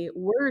a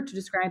word to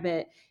describe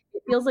it,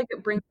 it feels like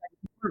it brings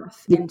like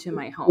warmth into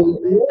my home.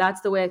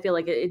 That's the way I feel.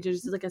 Like it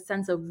just is like a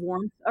sense of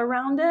warmth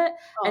around it,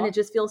 and Aw. it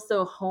just feels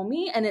so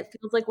homey, and it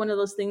feels like one of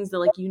those things that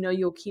like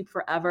you'll keep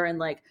forever and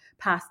like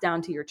pass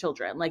down to your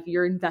children. Like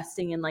you're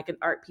investing in like an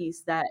art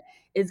piece that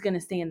is going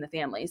to stay in the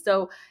family.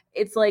 So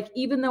it's like,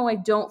 even though I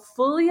don't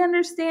fully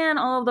understand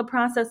all of the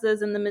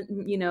processes and the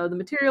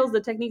materials, the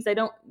techniques, I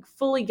don't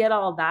fully get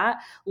all that,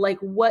 like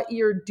what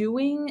you're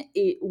doing,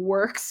 it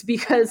works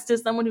because to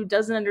someone who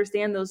doesn't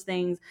understand those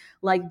things,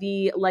 like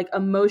the like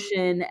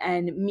emotion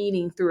and and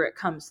meaning through it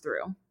comes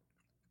through.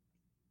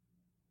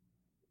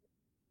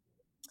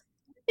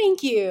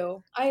 Thank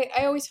you. I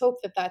always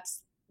hope that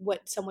that's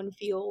what someone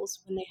feels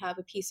when they have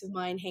a piece of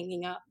mine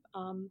hanging up.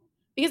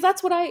 Because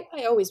that's what I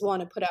always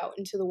want to put out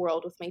into the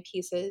world with my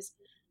pieces.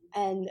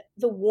 And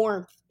the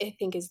warmth, I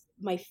think, is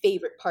my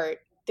favorite part.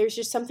 There's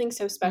just something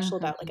so special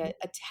about like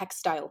a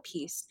textile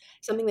piece,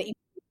 something that you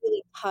can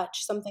really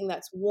touch, something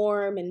that's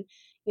warm and,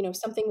 you know,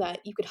 something that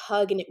you could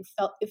hug and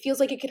it feels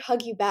like it could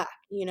hug you back,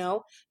 you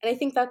know? And I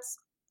think that's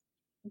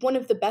one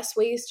of the best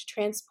ways to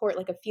transport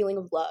like a feeling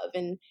of love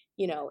and,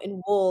 you know,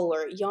 in wool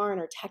or yarn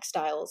or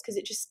textiles, because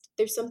it just,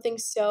 there's something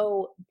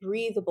so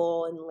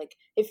breathable and like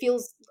it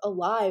feels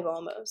alive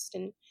almost.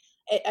 And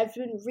I've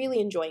been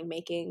really enjoying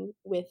making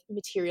with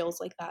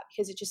materials like that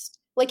because it just,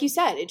 like you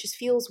said, it just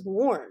feels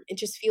warm, it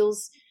just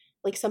feels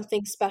like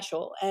something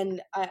special.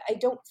 And I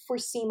don't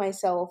foresee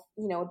myself,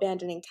 you know,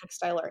 abandoning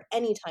textile art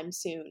anytime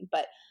soon,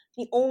 but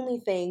the only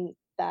thing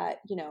that,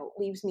 you know,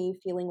 leaves me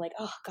feeling like,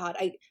 oh God,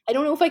 I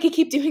don't know if I could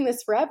keep doing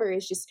this forever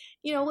is just,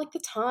 you know, like the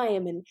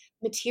time and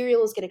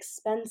materials get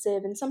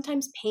expensive and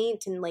sometimes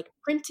paint and like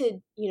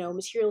printed, you know,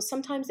 materials,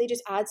 sometimes they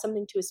just add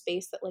something to a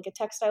space that like a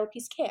textile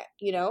piece can't,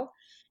 you know?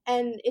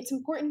 And it's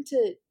important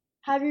to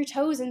have your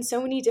toes in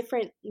so many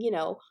different, you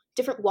know,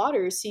 different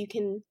waters so you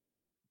can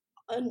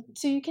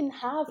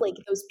have like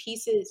those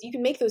pieces, you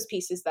can make those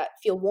pieces that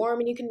feel warm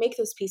and you can make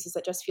those pieces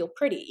that just feel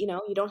pretty, you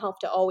know? You don't have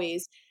to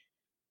always,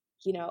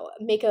 you know,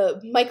 make a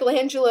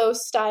Michelangelo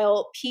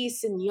style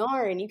piece in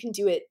yarn. You can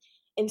do it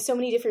in so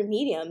many different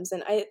mediums.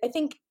 And I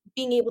think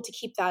being able to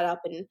keep that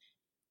up and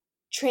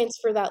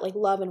transfer that like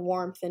love and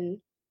warmth and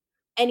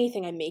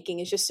anything I'm making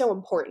is just so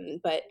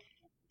important. But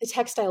the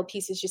textile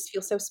pieces just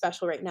feel so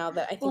special right now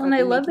that I think Well, I'll and I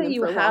be love making that them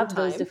you for a long have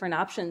those time. different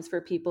options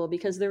for people,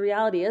 because the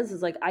reality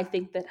is like, I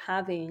think that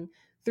having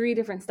 3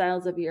 different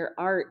styles of your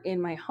art in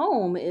my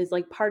home is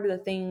like part of the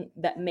thing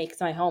that makes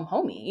my home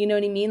homey. You know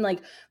what I mean?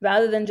 Like,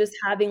 rather than just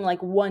having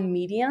like one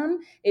medium,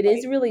 it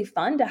is Right. really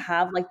fun to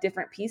have like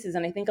different pieces.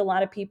 And I think a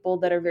lot of people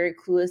that are very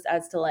clueless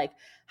as to like,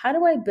 how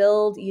do I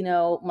build, you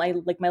know, my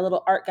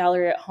little art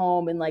gallery at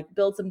home and like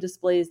build some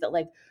displays that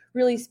like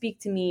really speak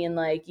to me and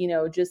like, you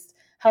know, just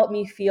help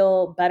me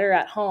feel better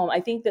at home. I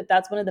think that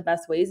that's one of the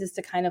best ways, is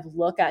to kind of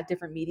look at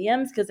different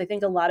mediums, because I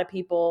think a lot of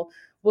people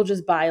will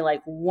just buy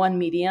like one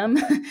medium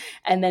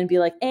and then be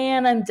like,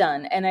 and I'm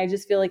done. And I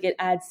just feel like it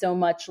adds so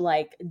much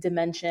like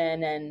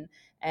dimension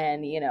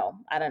and you know,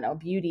 I don't know,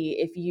 beauty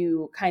if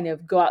you kind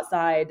of go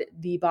outside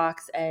the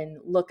box and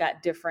look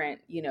at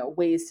different, you know,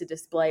 ways to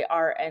display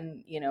art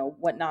and, you know,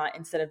 whatnot,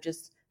 instead of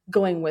just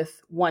going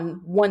with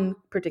one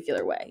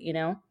particular way, you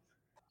know?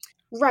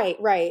 Right,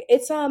 right.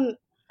 It's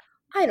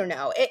I don't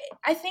know.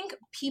 I think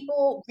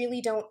people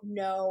really don't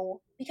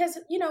know because,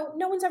 you know,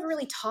 no one's ever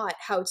really taught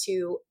how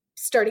to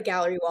start a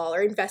gallery wall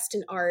or invest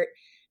in art.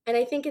 And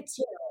I think it's,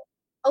 you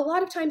know, a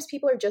lot of times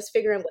people are just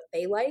figuring out what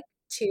they like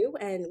too.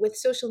 And with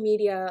social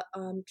media,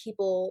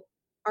 people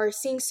are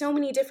seeing so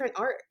many different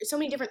art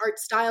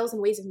styles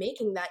and ways of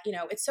making that, you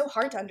know, it's so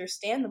hard to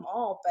understand them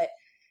all, but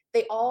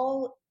they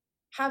all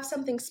have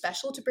something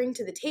special to bring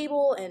to the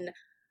table. And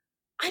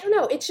I don't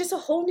know, it's just a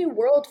whole new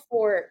world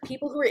for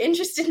people who are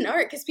interested in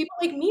art because people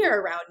like me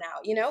are around now,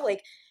 you know?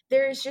 Like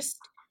there's just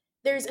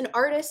there's an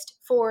artist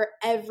for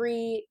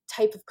every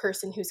type of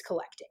person who's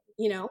collecting,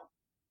 you know?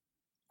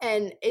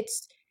 And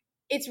it's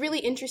really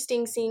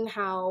interesting seeing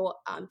how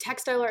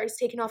textile art has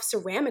taken off.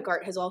 Ceramic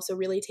art has also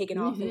really taken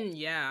off, and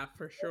Yeah,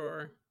 for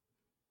sure.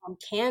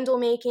 candle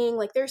making.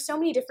 Like there's so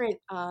many different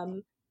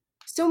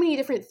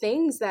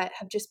things that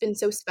have just been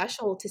so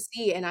special to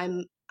see. And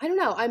I don't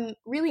know, I'm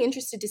really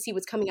interested to see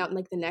what's coming out in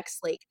like the next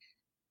like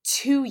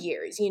 2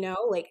 years, you know,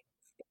 like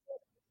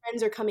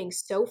trends are coming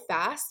so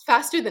fast,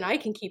 faster than I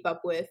can keep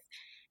up with.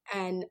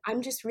 And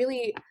I'm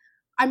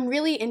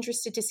really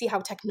interested to see how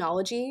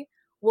technology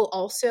will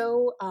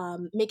also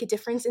make a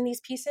difference in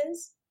these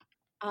pieces.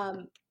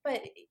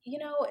 But you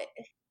know,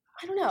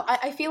 I don't know.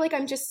 I feel like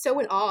I'm just so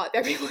in awe of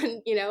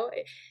everyone. You know,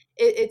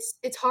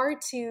 it's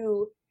hard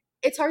to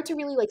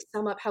really like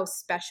sum up how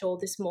special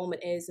this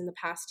moment is in the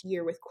past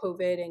year with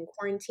COVID and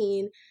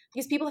quarantine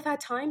because people have had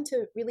time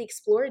to really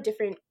explore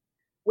different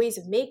ways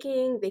of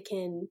making. They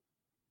can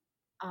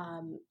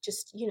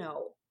just you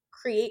know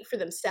create for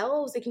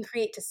themselves. They can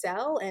create to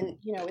sell, and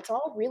you know it's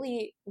all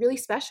really really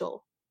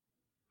special.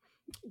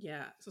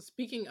 Yeah. So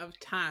speaking of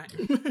time,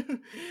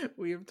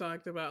 we have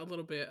talked about a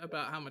little bit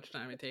about how much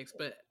time it takes,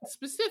 but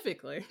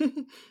specifically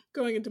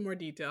going into more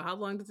detail, how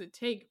long does it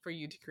take for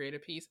you to create a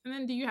piece? And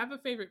then do you have a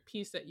favorite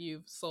piece that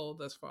you've sold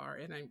thus far?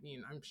 And I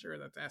mean, I'm sure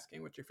that's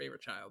asking what's your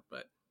favorite child,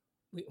 but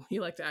we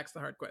like to ask the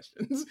hard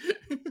questions.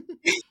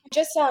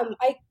 Just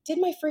I did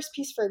my first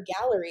piece for a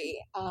gallery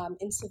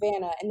in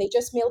Savannah, and they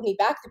just mailed me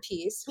back the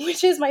piece,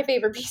 which is my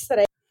favorite piece that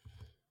I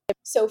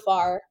so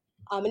far.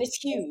 And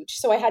it's huge,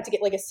 so I had to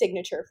get like a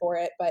signature for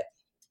it. But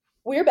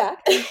we're back,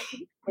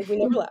 like we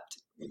never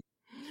left.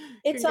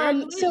 It's so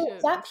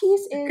that Congratulations.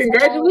 piece is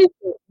congratulations.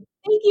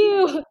 Thank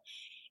you.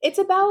 It's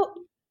about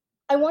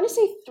I want to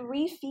say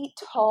 3 feet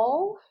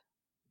tall,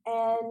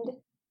 and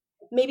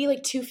maybe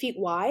like 2 feet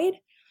wide.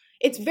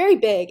 It's very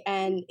big,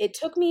 and it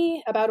took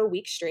me about a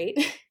week straight.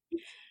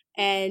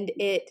 And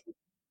it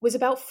was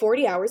about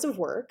 40 hours of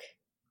work,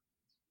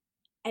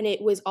 and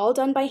it was all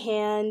done by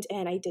hand,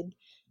 and I did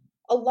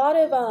a lot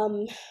of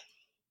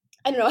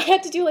I don't know, I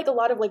had to do like a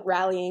lot of like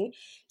rallying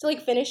to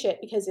like finish it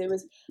because it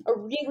was a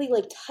really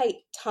like tight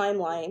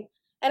timeline.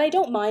 And I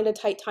don't mind a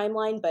tight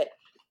timeline, but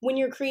when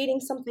you're creating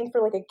something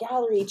for like a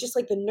gallery, just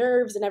like the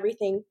nerves and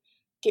everything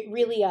get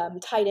really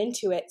tied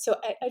into it. So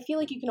I feel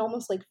like you can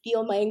almost like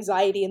feel my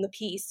anxiety in the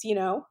piece, you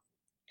know?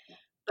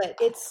 But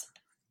it's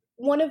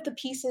one of the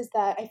pieces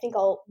that I think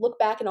I'll look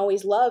back and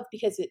always love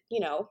because it, you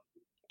know,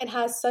 it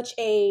has such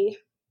a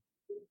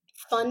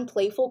fun,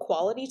 playful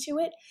quality to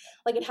it.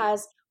 Like it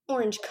has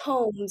orange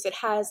combs. It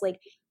has like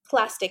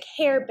plastic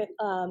hair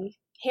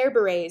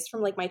berets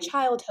from like my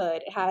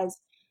childhood. It has,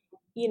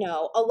 you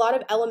know, a lot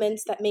of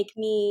elements that make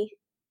me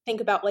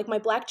think about like my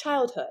Black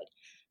childhood.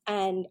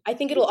 And I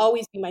think it'll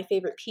always be my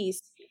favorite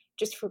piece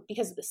just for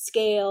because of the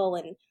scale.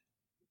 And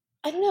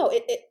I don't know,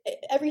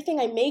 everything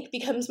I make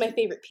becomes my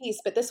favorite piece,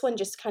 but this one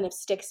just kind of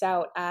sticks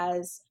out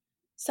as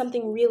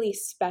something really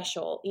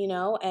special, you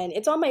know? And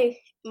it's on my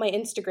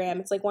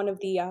Instagram. It's like one of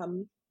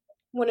the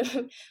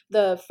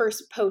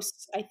first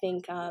posts I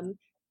think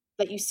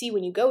that you see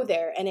when you go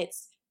there, and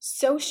it's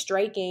so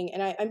striking,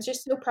 and I'm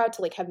just so proud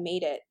to like have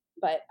made it.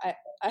 But I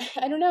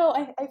don't know,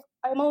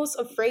 I'm almost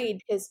afraid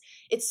because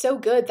it's so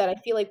good that I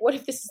feel like, what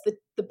if this is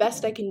the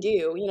best I can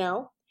do, you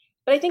know?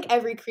 But I think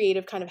every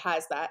creative kind of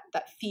has that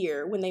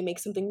fear when they make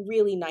something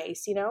really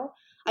nice, you know?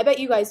 I bet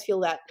you guys feel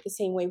that the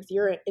same way with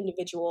your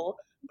individual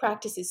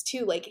practices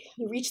too. Like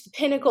you reach the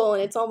pinnacle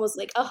and it's almost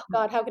like, oh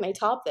God, how can I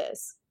top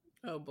this?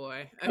 Oh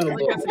boy. I feel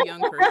like that's a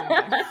young person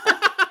thing.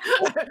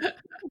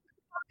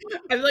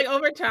 I feel like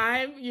over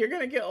time, you're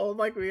going to get old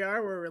like we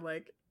are, where we're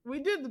like,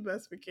 we did the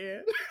best we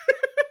can.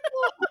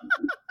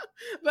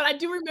 But I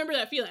do remember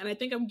that feeling, and I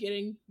think I'm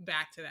getting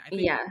back to that. I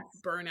think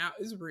burnout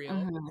is real.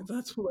 Mm-hmm.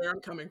 That's where I'm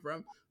coming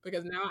from,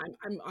 because now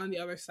I'm on the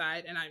other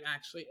side, and I'm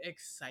actually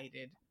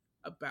excited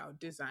about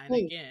design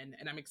again,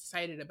 and I'm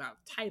excited about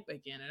type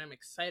again, and I'm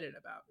excited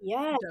about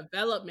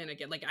development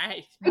again. Like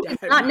I did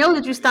not know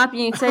that you stopped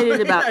being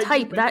excited about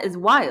type. That is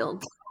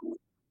wild.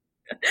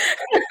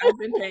 I've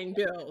been paying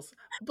bills,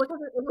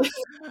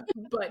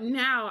 but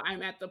now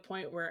I'm at the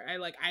point where I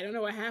don't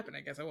know what happened.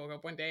 I guess I woke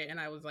up one day and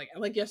I was like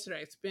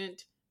yesterday, I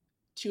spent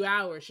 2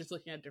 hours just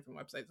looking at different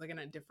websites, looking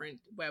at different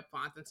web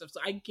fonts and stuff. So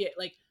I get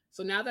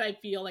so now that I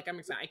feel like I'm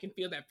excited, I can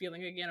feel that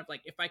feeling again of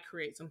like, if I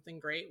create something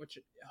great, which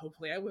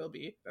hopefully I will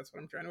be, that's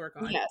what I'm trying to work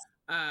on. Yes.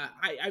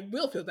 I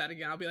will feel that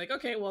again. I'll be like,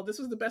 okay, well, this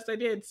was the best I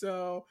did.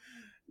 So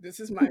this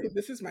is my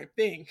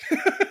thing.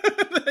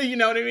 You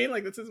know what I mean?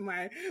 Like, this is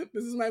my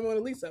Mona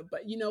Lisa.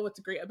 But you know, what's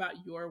great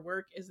about your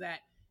work is that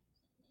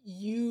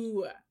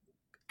you,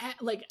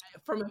 like,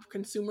 from a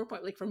consumer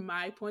point, like from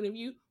my point of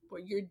view,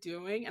 what you're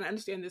doing, and I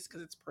understand this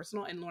because it's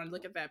personal, and when I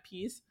look at that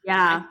piece,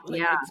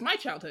 it's my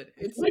childhood.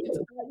 It's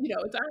you know,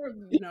 it's our,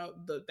 you know,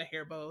 the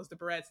hair bows, the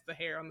barrettes, the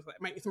hair on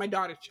it's my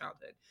daughter's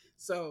childhood.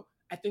 So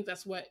I think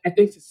that's what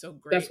makes it so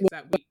great, is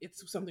that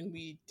it's something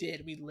we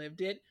did, we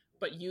lived it,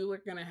 but you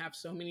are gonna have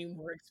so many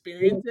more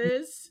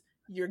experiences.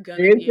 You're gonna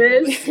be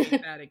able to do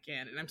that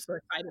again, and I'm so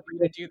excited for you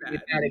to do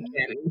that.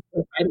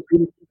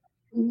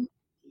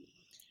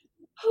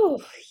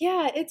 Oh,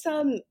 yeah, it's I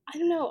don't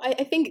know.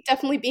 I think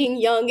definitely being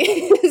young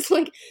is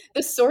like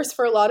the source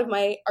for a lot of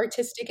my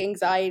artistic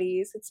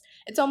anxieties.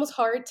 It's almost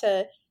hard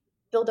to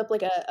build up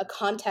like a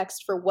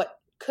context for what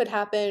could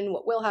happen,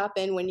 what will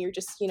happen when you're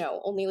just, you know,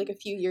 only like a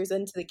few years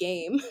into the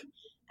game.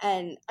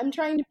 And I'm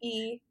trying to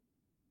be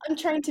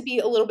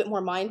a little bit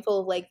more mindful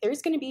of like,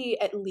 there's going to be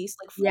at least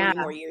like 40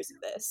 more years of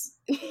this.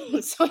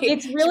 So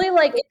it's really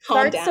like, it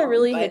starts to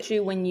really hit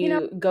you when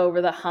you go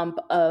over the hump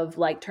of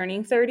like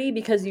turning 30,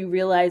 because you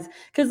realize,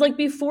 because like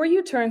before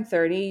you turn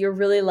 30, you're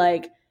really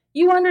like,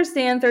 you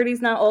understand 30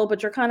 is not old,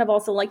 but you're kind of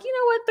also like, you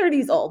know what, 30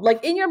 is old.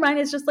 Like in your mind,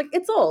 it's just like,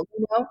 it's old,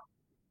 you know?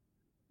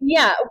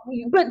 Yeah,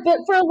 but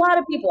for a lot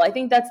of people, I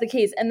think that's the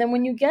case. And then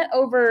when you get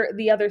over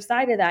the other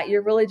side of that,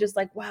 you're really just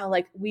like, wow,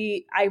 like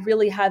I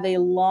really have a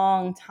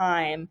long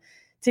time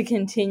to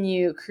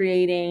continue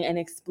creating and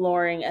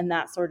exploring and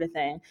that sort of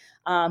thing.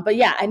 But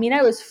yeah, I mean,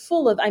 I'm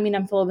full of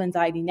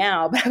anxiety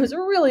now, but I was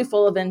really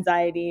full of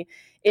anxiety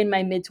in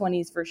my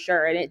mid-20s for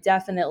sure. And it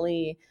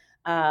definitely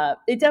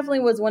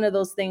was one of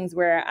those things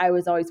where I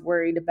was always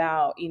worried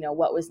about, you know,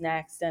 what was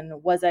next. And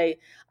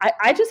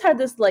I just had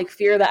this like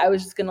fear that I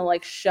was just going to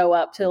like show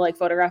up to like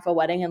photograph a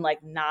wedding and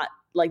like not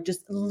like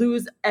just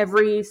lose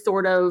every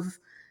sort of,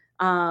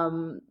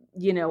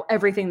 you know,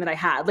 everything that I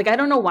had. Like, I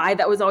don't know why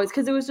that was always,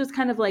 because it was just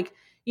kind of like,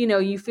 you know,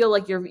 you feel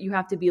like you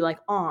have to be like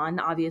on,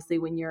 obviously,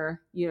 when you're,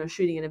 you know,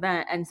 shooting an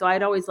event. And so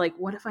I'd always like,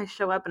 what if I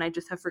show up and I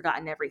just have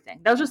forgotten everything?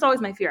 That was just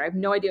always my fear. I have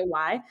no idea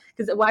why,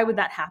 because why would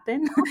that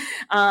happen?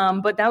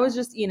 But that was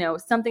just, you know,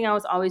 something I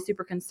was always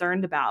super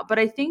concerned about. But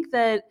I think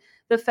that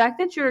the fact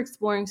that you're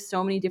exploring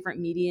so many different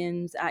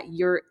mediums at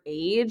your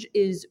age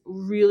is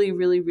really,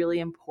 really, really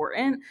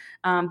important,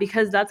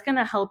 because that's going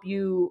to help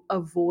you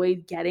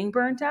avoid getting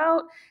burnt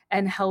out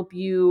and help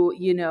you,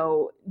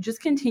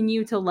 just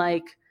continue to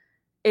like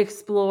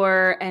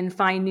explore and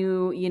find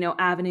new,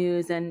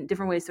 avenues and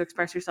different ways to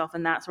express yourself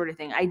and that sort of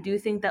thing. I do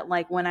think that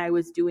like when I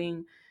was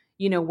doing,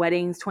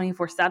 weddings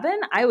 24/7,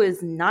 I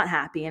was not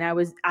happy. And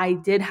I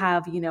did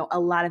have, a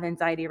lot of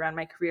anxiety around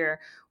my career.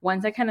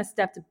 Once I kind of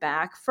stepped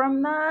back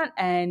from that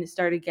and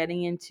started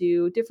getting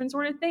into different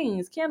sort of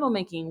things, candle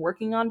making,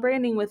 working on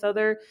branding with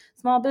other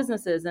small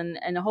businesses and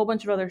a whole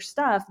bunch of other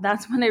stuff,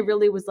 that's when I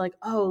really was like,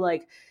 oh,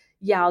 like,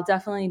 yeah, I'll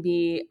definitely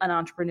be an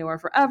entrepreneur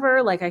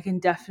forever. Like I can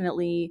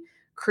definitely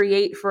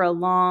create for a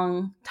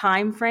long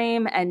time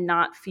frame and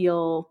not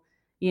feel,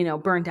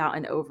 burnt out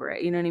and over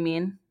it. You know what I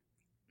mean?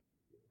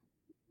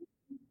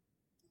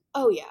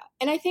 Oh yeah.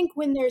 And I think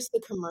when there's the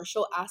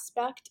commercial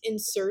aspect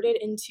inserted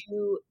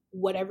into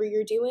whatever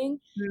you're doing,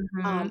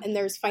 Mm-hmm. and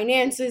there's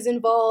finances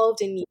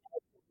involved and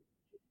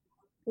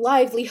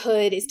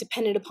livelihood is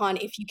dependent upon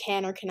if you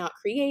can or cannot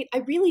create, I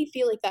really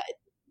feel like that,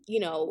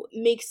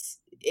 makes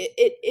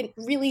it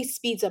really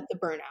speeds up the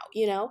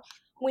burnout.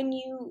 When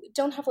you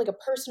don't have like a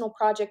personal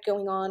project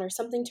going on or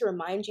something to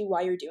remind you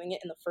why you're doing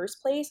it in the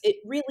first place, it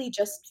really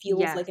just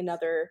feels Yes. like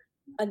another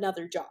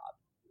job.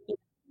 And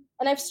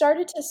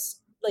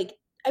like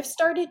I've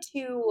started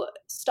to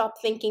stop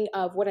thinking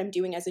of what I'm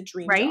doing as a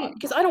dream Right? job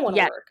because I don't want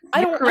to Yes. work.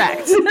 You're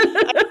correct.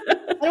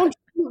 I don't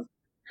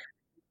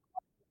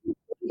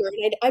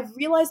and I've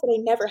realized that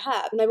I never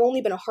have, and I've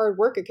only been a hard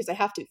worker because I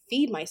have to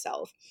feed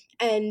myself.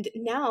 And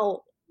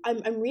now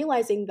I'm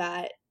realizing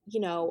that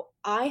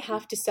I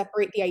have to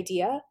separate the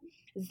idea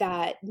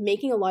that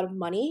making a lot of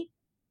money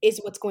is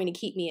what's going to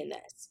keep me in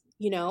this.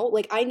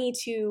 Like I need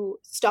to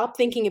stop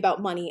thinking about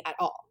money at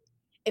all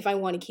if I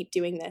want to keep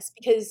doing this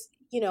because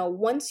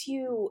once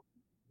you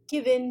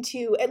give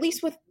into, at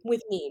least with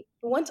me,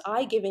 once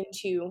I give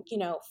into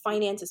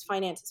finances,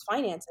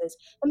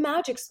 the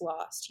magic's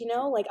lost.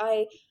 Like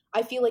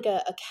I feel like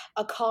a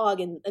cog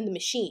in the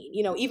machine.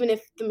 Even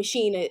if the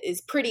machine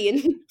is pretty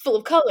and full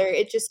of color,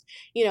 it just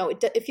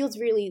it feels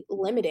really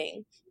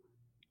limiting.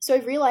 So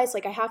I've realized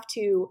like I have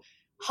to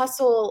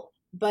hustle,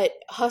 but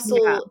Yeah.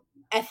 hustle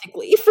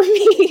ethically for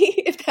me,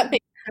 if that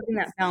makes Having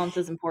that balance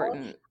is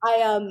important.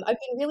 I've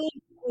been really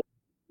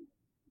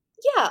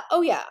yeah,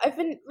 oh yeah. I've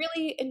been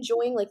really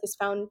enjoying like this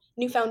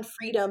newfound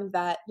freedom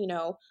that,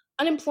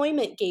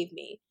 unemployment gave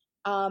me.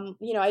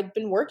 I'd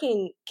been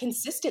working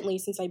consistently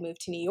since I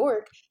moved to New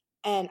York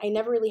and I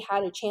never really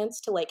had a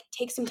chance to like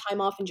take some time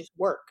off and just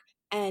work.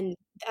 And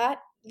that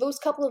those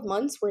couple of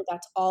months where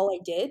that's all I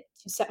did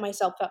to set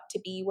myself up to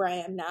be where I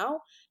am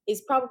now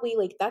is probably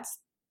like that's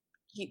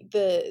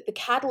the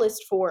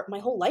catalyst for my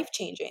whole life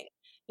changing.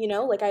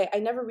 Like I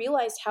never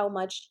realized how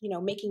much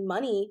making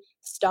money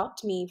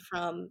stopped me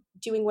from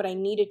doing what I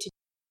needed to,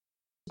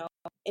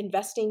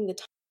 investing the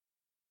time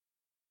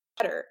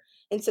better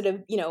instead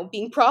of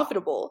being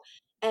profitable.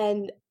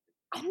 And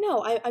I don't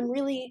know, I'm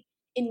really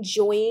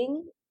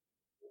enjoying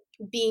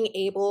being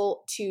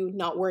able to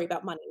not worry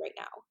about money right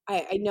now.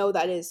 I know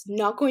that is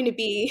not going to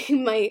be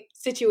my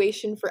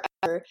situation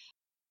forever.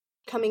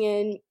 Coming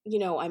in,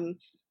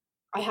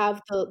 I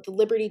have the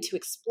liberty to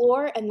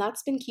explore, and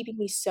that's been keeping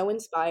me so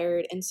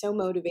inspired and so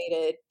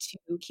motivated to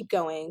keep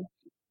going.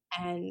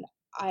 And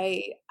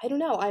I don't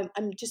know,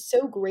 I'm just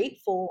so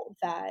grateful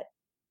that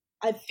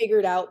I've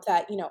figured out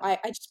that, I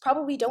just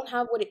probably don't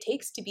have what it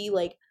takes to be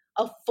like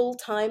a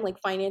full-time,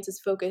 like finances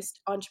focused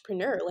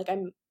entrepreneur. Like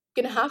I'm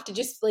gonna have to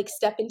just like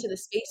step into the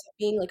space of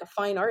being like a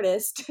fine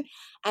artist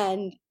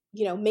and,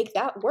 make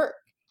that work.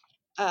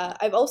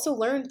 I've also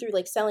learned through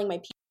like selling my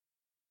pieces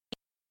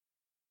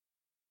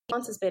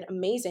has been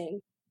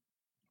amazing.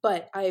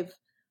 But I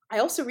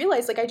also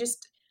realized like I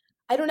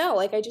don't know,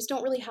 like I just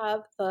don't really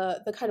have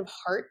the kind of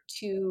heart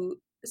to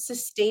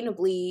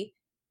sustainably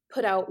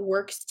put out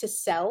works to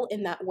sell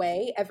in that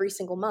way every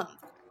single month.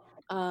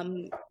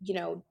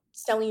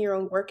 Selling your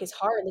own work is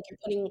hard. Like you're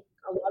putting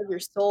a lot of your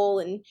soul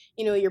and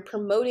you're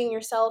promoting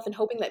yourself and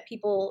hoping that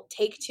people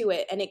take to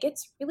it, and it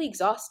gets really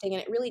exhausting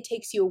and it really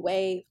takes you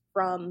away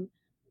from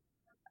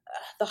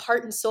the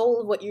heart and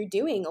soul of what you're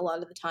doing a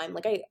lot of the time.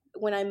 Like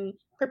when I'm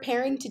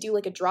preparing to do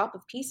like a drop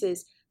of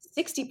pieces,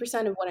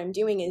 60% of what I'm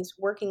doing is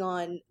working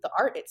on the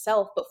art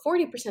itself, but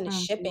 40% is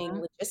shipping,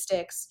 Mhm.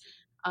 logistics,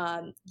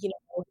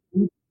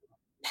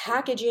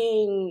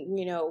 packaging,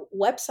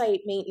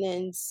 website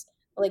maintenance.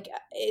 Like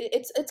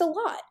it's a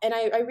lot. And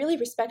I really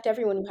respect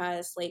everyone who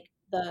has like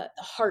the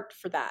heart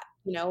for that.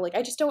 Like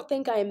I just don't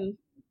think I'm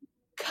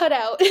cut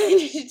out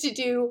to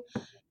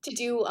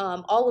do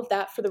all of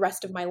that for the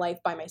rest of my life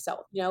by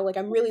myself. Like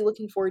I'm really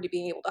looking forward to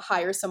being able to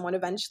hire someone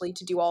eventually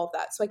to do all of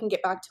that so I can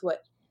get back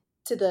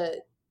to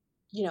the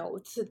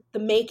to the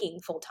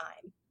making full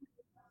time.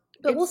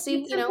 But we'll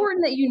see. It's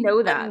important that you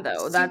know that I'm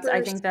though. I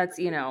super. think that's,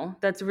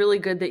 that's really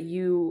good that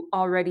you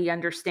already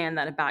understand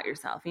that about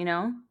yourself,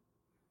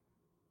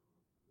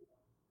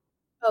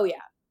 Oh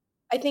yeah,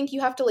 I think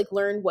you have to like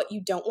learn what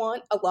you don't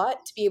want a lot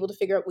to be able to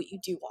figure out what you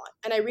do want.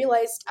 And I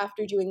realized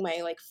after doing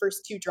my like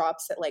first 2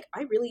 drops that like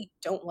I really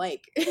don't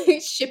like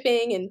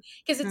shipping, and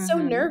because it's so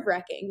nerve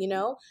wracking, you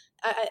know,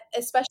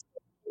 especially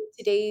in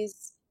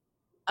today's,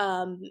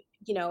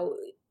 you know,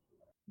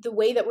 the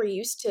way that we're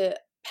used to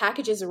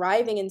packages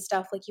arriving and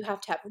stuff. Like you have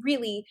to have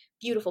really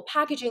beautiful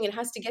packaging, and it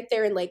has to get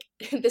there in like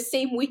the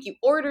same week you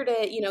ordered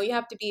it. You know, you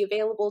have to be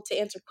available to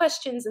answer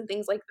questions and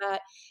things like that.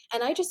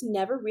 And I just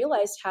never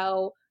realized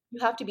how you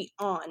have to be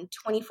on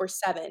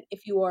 24/7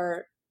 if you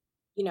are,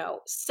 you know,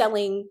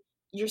 selling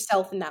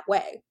yourself in that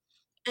way.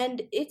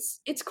 And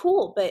it's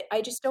cool, but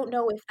I just don't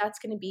know if that's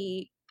going to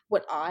be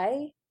what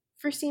I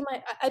foresee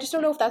I just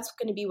don't know if that's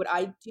going to be what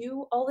I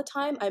do all the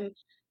time. I'm,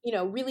 you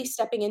know, really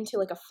stepping into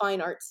like a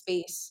fine art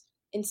space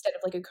instead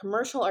of like a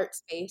commercial art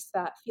space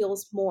that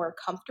feels more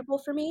comfortable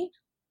for me.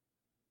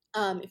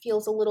 It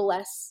feels a little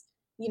less,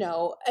 you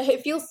know,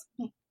 it feels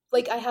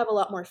like I have a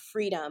lot more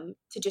freedom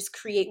to just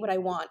create what I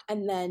want,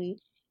 and then,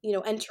 you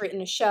know, enter it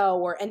in a show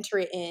or enter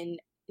it in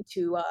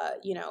to,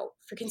 you know,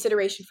 for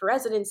consideration for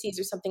residencies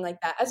or something like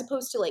that, as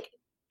opposed to like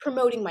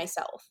promoting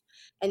myself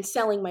and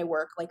selling my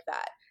work like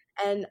that.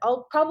 And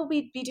I'll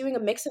probably be doing a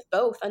mix of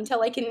both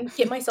until I can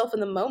get myself in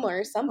the MoMA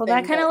or something. Well,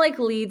 that kind of like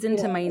leads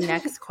into know. my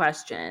next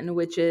question,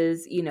 which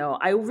is, you know,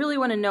 I really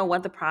want to know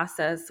what the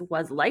process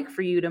was like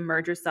for you to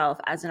merge yourself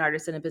as an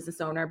artist and a business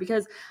owner,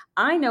 because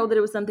I know that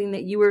it was something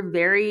that you were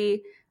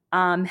very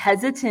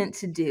hesitant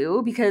to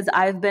do, because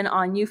I've been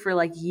on you for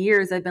like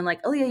years. I've been like,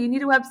 oh yeah, you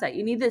need a website,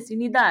 you need this, you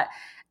need that.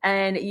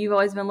 And you've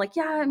always been like,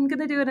 yeah, I'm going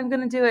to do it. I'm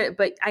going to do it.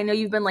 But I know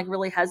you've been like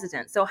really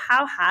hesitant. So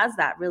how has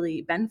that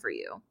really been for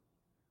you?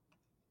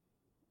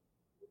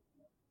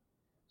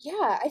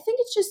 Yeah, I think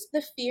it's just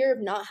the fear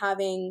of not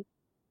having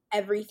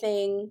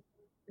everything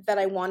that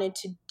I wanted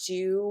to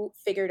do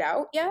figured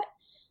out yet.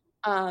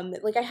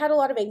 Like I had a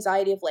lot of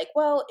anxiety of like,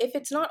 well, if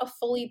it's not a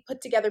fully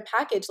put together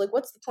package, like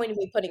what's the point of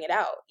me putting it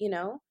out, you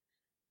know?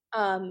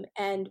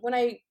 And when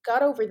I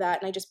got over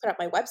that and I just put up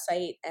my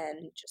website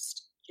and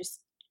just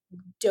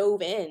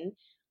dove in,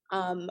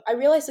 I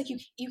realized like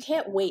you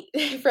can't wait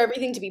for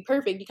everything to be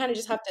perfect. You kind of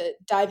just have to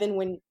dive in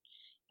when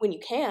you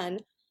can.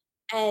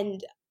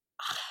 And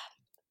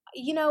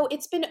you know,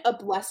 it's been a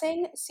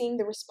blessing seeing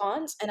the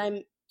response, and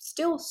I'm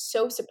still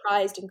so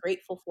surprised and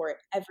grateful for it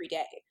every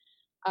day.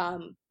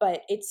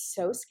 But it's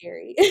so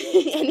scary,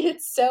 and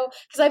it's so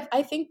because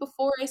I think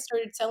before I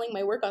started selling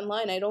my work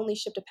online, I'd only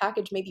shipped a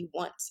package maybe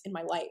once in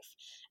my life,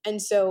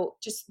 and so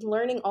just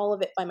learning all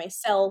of it by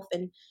myself,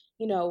 and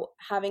you know,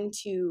 having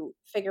to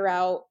figure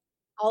out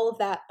all of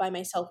that by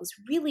myself was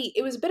really,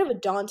 it was a bit of a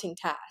daunting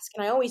task,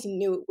 and I always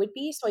knew it would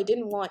be, so I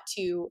didn't want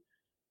to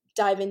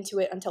dive into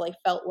it until I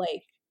felt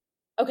like,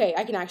 okay,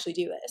 I can actually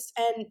do this.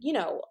 And, you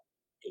know,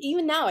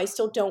 even now, I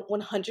still don't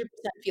 100%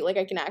 feel like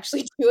I can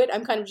actually do it.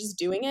 I'm kind of just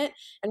doing it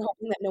and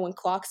hoping that no one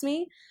clocks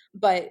me.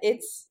 But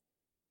it's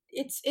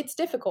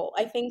difficult.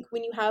 I think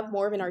when you have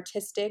more of an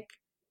artistic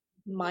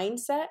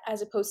mindset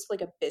as opposed to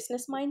like a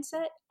business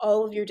mindset,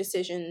 all of your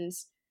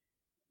decisions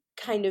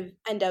kind of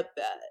end up.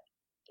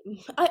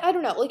 I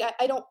don't know. Like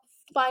I don't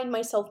find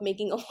myself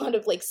making a lot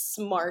of like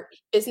smart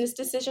business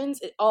decisions.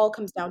 It all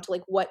comes down to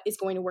like what is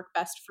going to work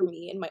best for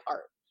me and my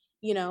art,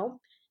 you know?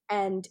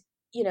 And,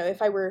 you know,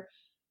 if I were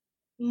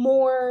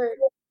more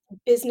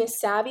business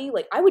savvy,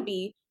 like I would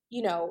be,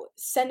 you know,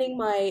 sending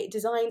my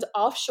designs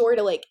offshore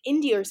to like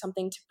India or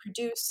something to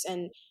produce,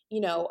 and, you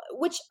know,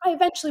 which I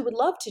eventually would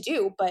love to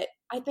do, but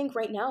I think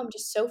right now I'm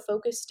just so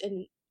focused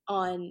and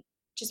on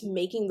just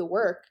making the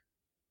work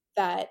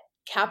that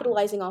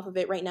capitalizing off of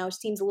it right now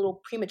seems a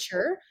little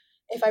premature.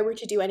 If I were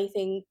to do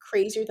anything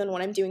crazier than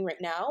what I'm doing right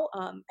now,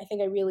 I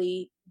think I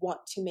really want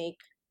to make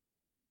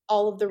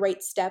all of the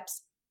right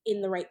steps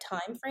in the right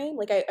time frame.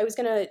 Like I was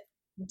gonna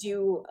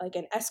do like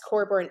an S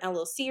corp or an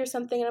LLC or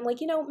something, and I'm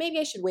like, you know, maybe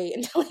I should wait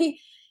until I,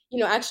 you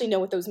know, actually know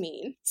what those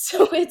mean.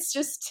 So it's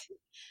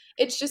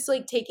just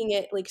like taking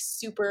it like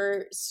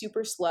super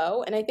super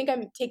slow, and I think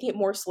I'm taking it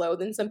more slow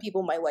than some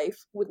people in my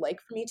life would like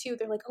for me to.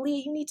 They're like,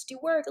 Aaliyah, you need to do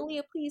work.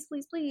 Aaliyah, please,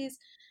 please, please.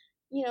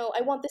 You know,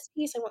 I want this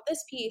piece. I want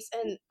this piece,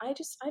 and I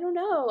don't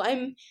know.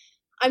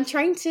 I'm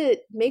trying to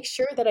make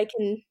sure that I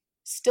can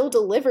still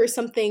deliver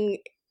something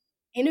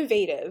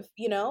innovative,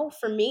 you know,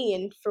 for me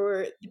and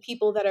for the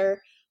people that are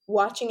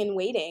watching and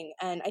waiting.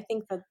 And I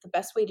think that the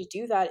best way to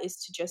do that is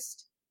to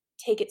just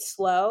take it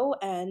slow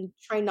and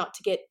try not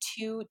to get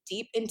too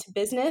deep into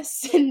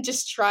business and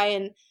just try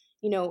and,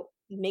 you know,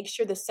 make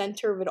sure the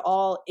center of it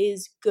all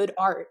is good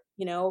art,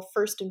 you know,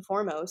 first and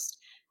foremost.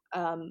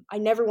 I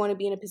never want to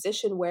be in a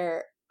position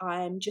where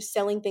I'm just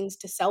selling things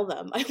to sell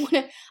them. I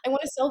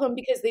want to sell them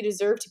because they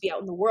deserve to be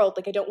out in the world.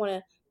 Like I don't want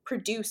to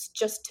produce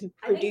just to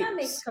I think that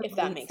makes produce, if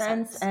that complete makes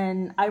sense. sense.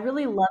 And I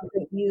really love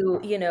that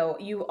you know,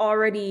 you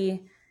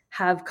already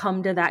have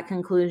come to that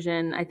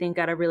conclusion, I think,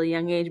 at a really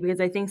young age, because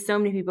I think so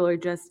many people are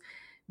just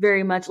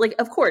very much like,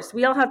 of course,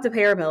 we all have to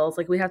pay our bills.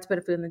 Like we have to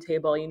put food on the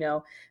table, you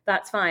know,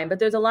 that's fine. But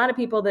there's a lot of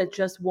people that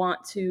just want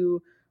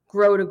to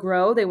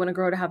grow. They want to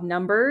grow to have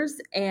numbers,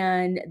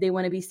 and they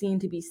want to be seen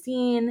to be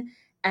seen.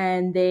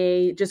 and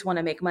they just want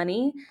to make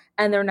money,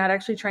 and they're not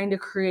actually trying to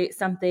create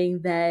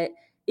something that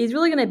is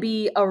really going to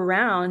be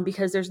around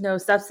because there's no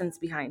substance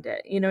behind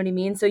it. You know what I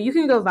mean? So you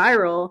can go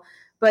viral,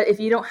 but if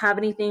you don't have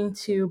anything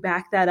to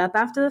back that up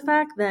after the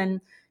fact,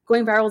 then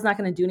going viral is not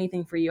going to do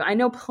anything for you. I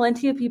know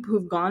plenty of people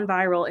who've gone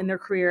viral in their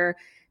career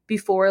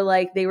before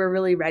like they were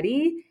really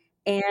ready,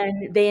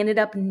 and they ended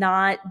up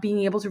not being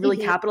able to really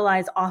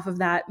capitalize off of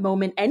that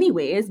moment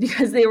anyways,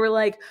 because they were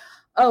like,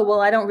 oh,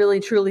 well, I don't really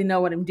truly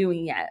know what I'm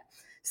doing yet.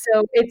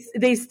 So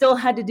they still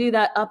had to do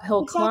that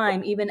uphill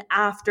climb even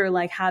after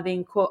like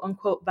having quote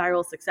unquote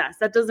viral success.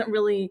 That doesn't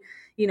really,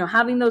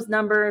 having those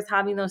numbers,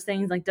 having those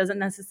things like doesn't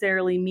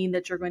necessarily mean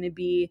that you're going to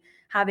be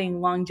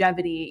having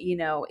longevity,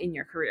 in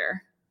your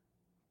career.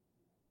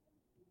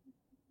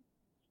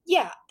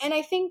 Yeah, and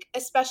I think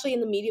especially in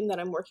the medium that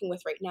I'm working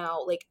with right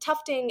now, like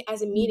tufting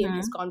as a medium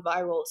has gone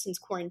viral since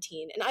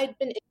quarantine, and I've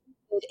been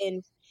interested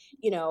in,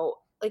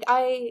 like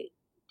I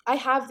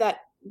have that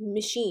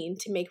machine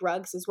to make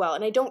rugs as well,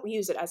 and I don't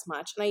use it as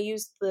much, and I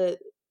use the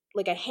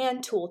like a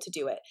hand tool to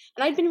do it.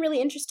 And I've been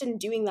really interested in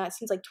doing that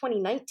since like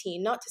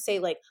 2019, not to say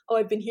like, oh,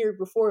 I've been here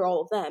before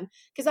all of them,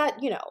 because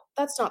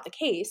that's not the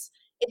case.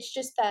 It's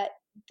just that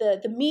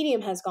the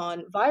medium has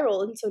gone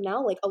viral, and so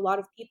now like a lot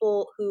of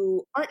people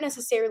who aren't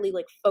necessarily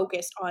like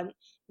focused on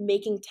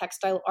making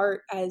textile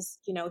art as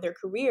their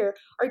career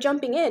are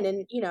jumping in,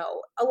 and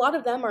a lot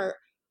of them are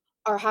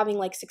having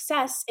like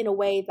success in a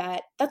way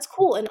that's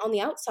cool, and on the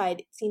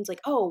outside it seems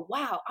like, oh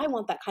wow, I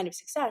want that kind of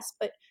success.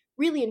 But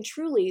really and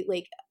truly,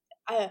 like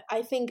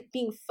I think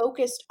being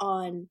focused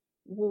on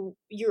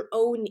your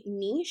own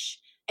niche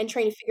and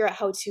trying to figure out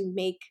how to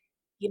make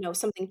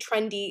something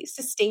trendy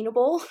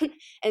sustainable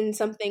and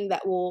something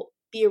that will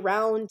be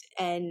around,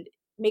 and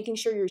making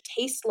sure your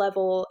taste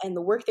level and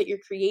the work that you're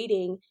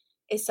creating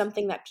is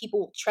something that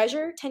people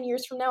treasure 10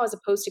 years from now, as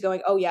opposed to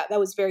going, oh yeah, that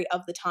was very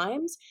of the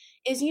times,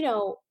 is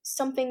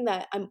something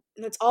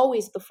that's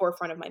always at the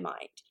forefront of my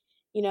mind.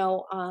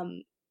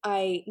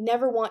 I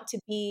never want to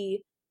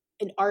be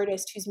an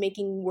artist who's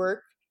making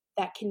work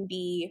that can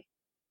be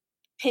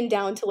pinned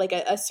down to like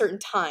a certain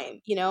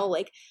time,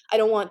 like I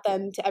don't want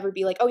them to ever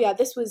be like, oh yeah,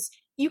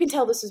 you can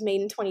tell this was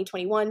made in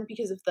 2021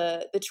 because of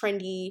the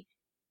trendy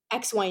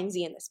X, Y, and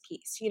Z in this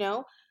piece,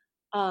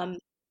 um,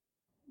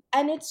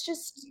 and it's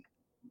just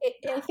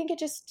I think it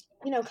just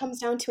comes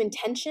down to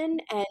intention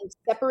and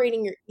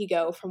separating your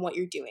ego from what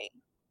you're doing,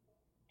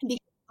 because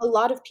a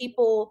lot of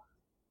people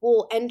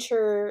will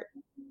enter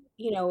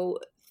you know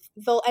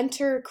they'll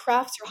enter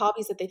crafts or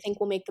hobbies that they think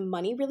will make them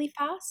money really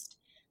fast,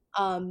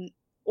 um,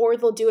 or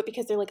they'll do it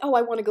because they're like, oh,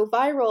 I want to go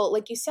viral,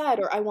 like you said,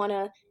 or I want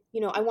to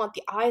I want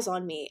the eyes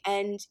on me.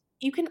 And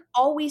you can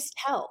always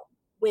tell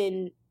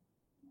when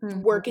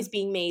work is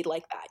being made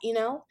like that,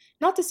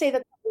 not to say that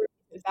that work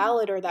isn't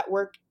valid or that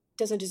work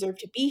doesn't deserve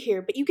to be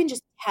here, but you can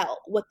just tell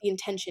what the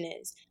intention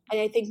is.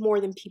 And I think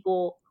more than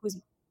people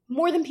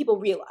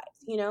realize,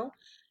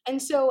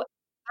 and so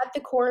at the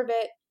core of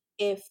it,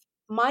 if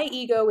my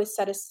ego is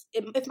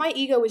if my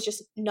ego is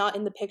just not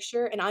in the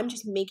picture, and I'm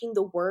just making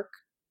the work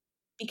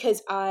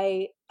because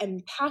I am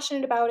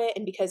passionate about it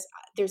and because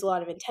there's a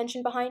lot of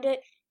intention behind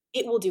it,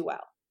 it will do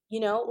well.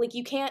 Like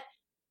you can't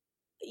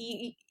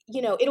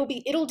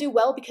it'll do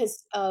well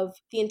because of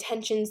the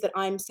intentions that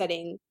I'm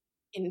setting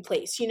in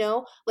place,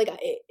 like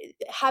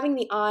having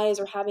the eyes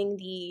or having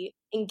the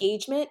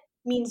engagement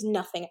means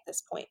nothing at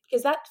this point,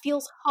 because that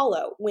feels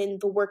hollow when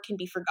the work can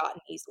be forgotten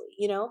easily,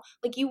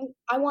 like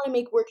I want to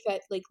make work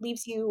that like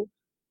leaves you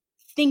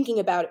thinking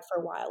about it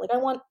for a while. Like I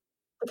want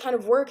the kind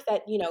of work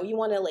that you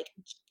want to like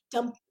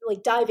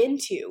dive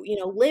into,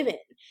 live in.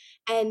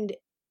 And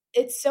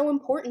it's so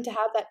important to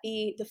have that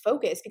be the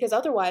focus, because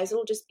otherwise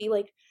it'll just be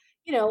like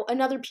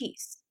another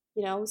piece,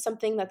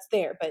 something that's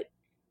there but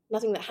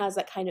nothing that has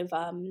that kind of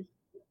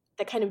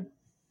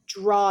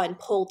draw and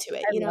pull to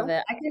it. I love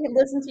it. I can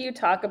listen to you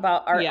talk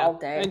about art all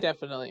day. I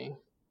definitely.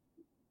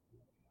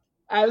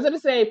 I was going to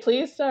say,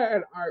 please start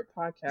an art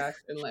podcast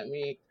and let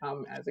me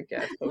come as a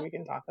guest so we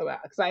can talk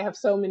about, because I have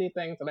so many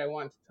things that I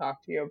want to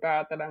talk to you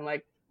about that I'm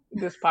like,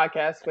 this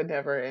podcast would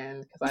never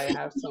end because I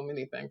have so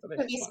many things that I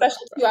could be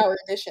special 2-hour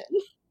edition.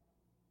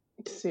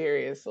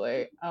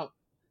 Seriously.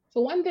 So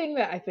one thing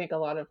that I think a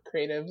lot of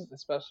creatives,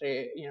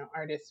 especially,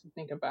 artists,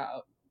 think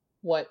about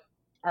what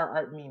our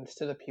art means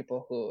to the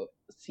people who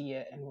see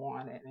it and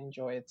want it and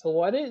enjoy it. So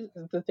what is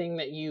the thing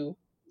that you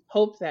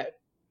hope that,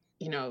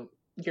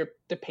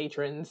 the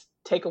patrons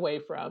take away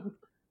from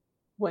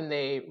when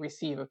they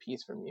receive a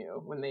piece from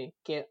you, when they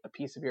get a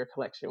piece of your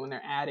collection, when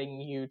they're adding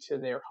you to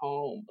their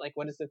home? Like,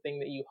 what is the thing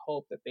that you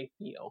hope that they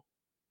feel?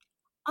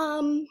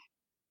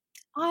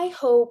 I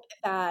hope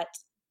that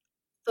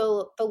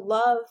the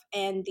love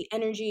and the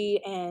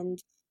energy and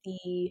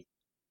the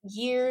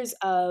years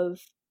of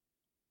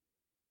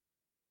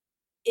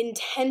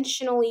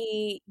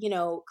intentionally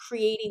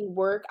creating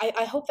work,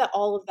 I hope that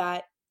all of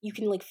that, you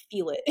can like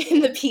feel it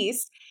in the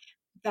piece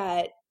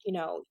that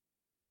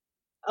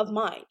of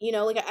mine,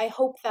 like I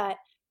hope that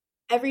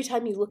every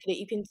time you look at it,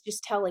 you can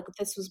just tell like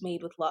this was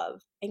made with love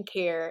and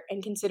care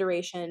and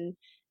consideration.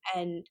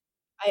 And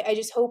I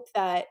just hope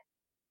that,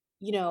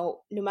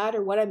 no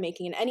matter what I'm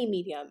making in any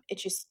medium,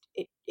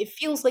 it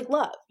feels like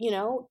love,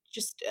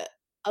 just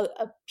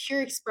a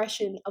pure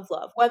expression of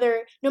love,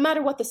 whether no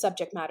matter what the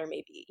subject matter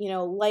may be,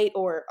 light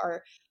or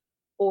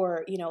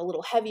a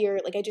little heavier.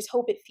 Like, I just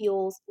hope it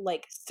feels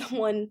like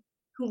someone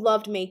who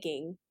loved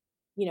making,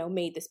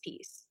 made this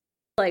piece.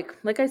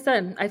 Like I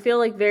said, I feel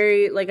like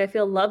I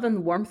feel love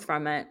and warmth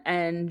from it,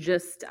 and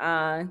just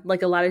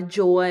like a lot of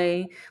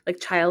joy, like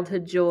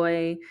childhood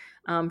joy,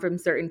 from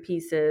certain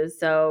pieces.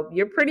 So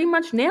you're pretty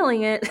much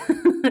nailing it.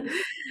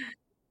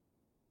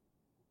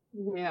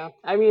 Yeah,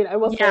 I mean, I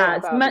will say Yeah,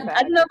 about the I don't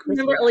bags, know the if you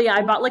Christmas remember. Yeah, I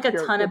bags, bought like a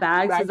ton your of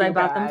bags because I Ragu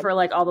bought them bag. for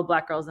like all the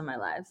Black girls in my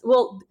lives.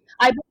 Well,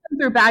 I bought them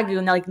through Bagu,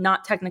 and like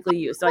not technically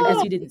you, so I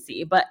guess you didn't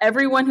see. But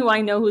everyone who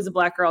I know who's a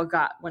Black girl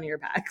got one of your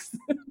bags.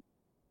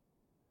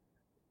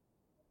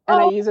 And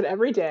I use it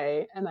every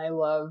day, and I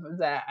love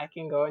that I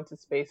can go into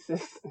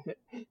spaces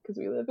because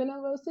we live in a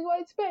mostly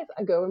white space.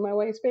 I go in my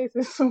white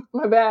spaces with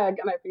my bag,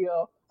 and I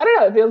don't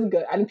know, it feels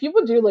good. And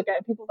people do look at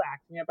it, people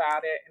ask me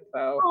about it, and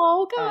so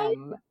Oh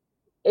God.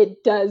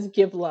 It does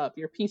give love.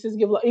 Your pieces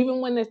give love,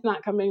 even when it's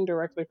not coming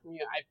directly from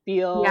you.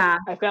 Yeah,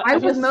 I I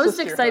feel was most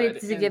excited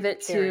sisterhood to in give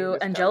it carrying to this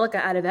stuff. Angelica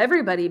out of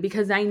everybody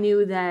because I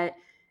knew that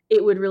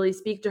it would really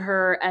speak to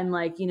her, and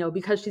like,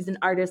 because she's an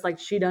artist, like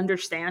she'd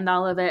understand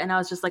all of it. And I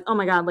was just like, oh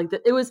my God, like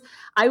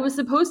I was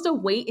supposed to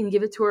wait and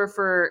give it to her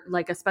for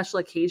like a special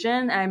occasion.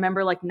 And I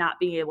remember like not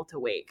being able to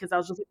wait because I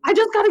was just like, I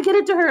just got to get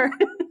it to her.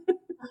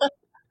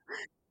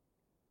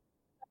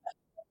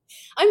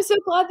 I'm so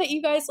glad that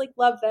you guys like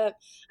love them.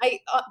 I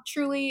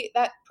truly,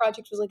 that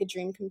project was like a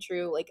dream come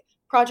true, like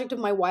project of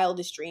my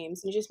wildest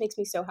dreams, and it just makes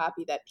me so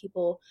happy that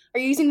people are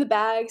using the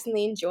bags and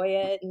they enjoy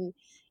it, and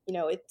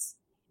it's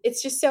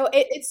just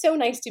it's so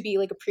nice to be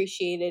like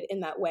appreciated in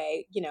that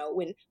way,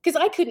 when because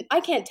I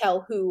can't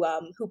tell who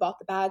bought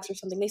the bags or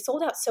something. They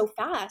sold out so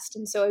fast,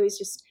 and so I was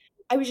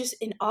just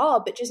in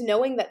awe. But just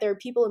knowing that there are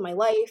people in my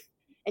life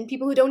and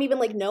people who don't even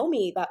like know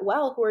me that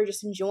well who are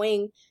just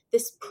enjoying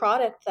this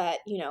product that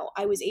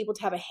I was able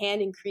to have a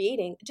hand in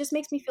creating, it just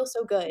makes me feel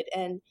so good.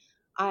 And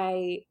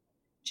I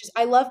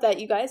love that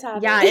you guys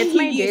have Yeah, it. it's You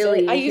my use it. I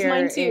daily use here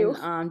mine in too.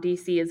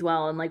 DC as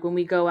well. And like when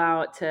we go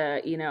out to,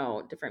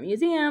 different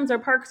museums or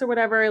parks or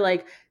whatever,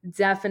 like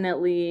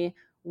definitely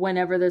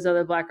whenever there's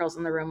other Black girls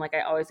in the room, like I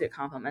always get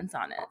compliments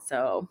on it.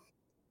 So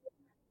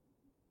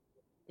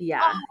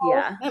yeah, Oh,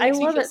 yeah. that I makes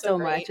me love feel it so so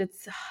great. much.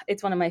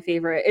 It's one of my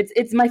favorite.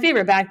 It's my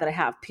favorite bag that I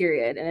have,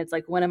 period. And it's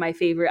like one of my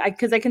favorite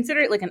because I consider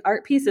it like an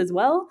art piece as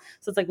well.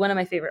 So it's like one of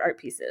my favorite art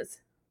pieces.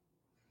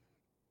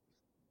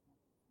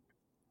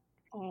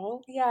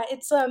 Oh yeah,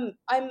 it's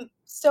I'm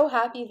so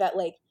happy that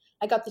like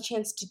I got the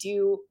chance to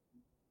do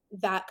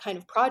that kind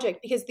of project,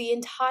 because the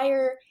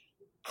entire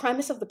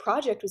premise of the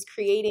project was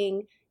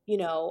creating, you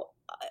know,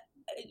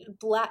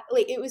 black,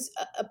 like it was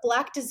a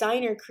black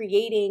designer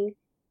creating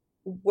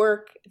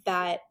work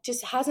that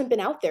just hasn't been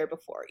out there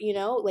before,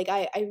 like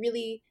I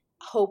really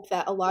hope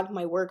that a lot of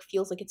my work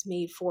feels like it's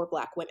made for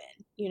Black women,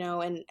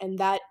 and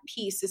that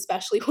piece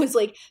especially was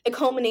like the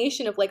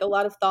culmination of like a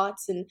lot of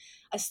thoughts and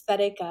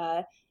aesthetic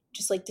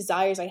just like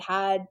desires I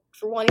had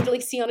for wanting to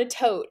like see on a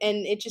tote,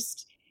 and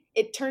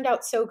it turned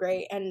out so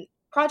great. And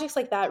projects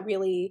like that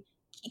really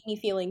keep me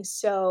feeling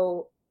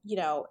so,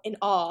 in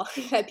awe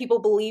that people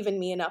believe in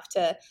me enough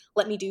to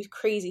let me do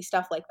crazy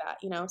stuff like that,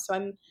 so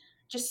I'm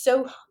just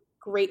so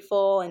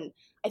grateful. And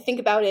I think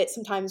about it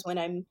sometimes when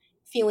I'm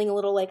feeling a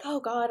little like, oh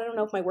God, I don't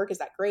know if my work is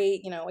that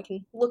great. I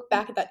can look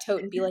back at that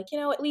tote and be like,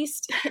 at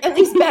least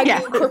Yes.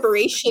 Bagu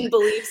Corporation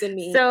believes in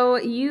me. So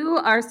you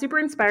are super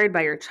inspired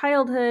by your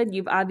childhood.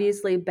 You've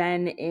obviously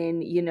been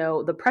in,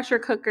 the pressure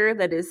cooker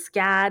that is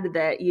SCAD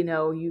that,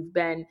 you've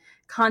been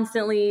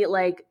constantly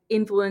like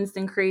influenced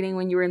in creating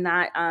when you were in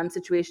that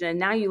situation. And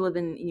now you live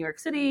in New York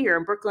City, you're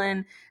in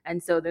Brooklyn.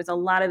 And so there's a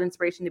lot of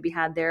inspiration to be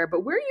had there.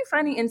 But where are you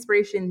finding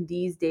inspiration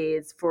these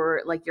days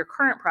for like your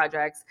current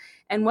projects?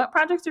 And what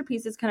projects or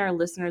pieces can our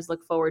listeners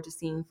look forward to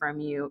seeing from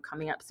you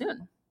coming up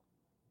soon?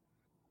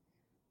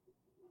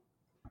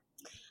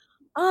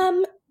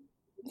 Um,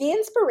 the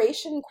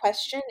inspiration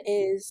question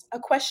is a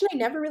question I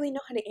never really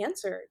know how to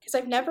answer, because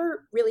I've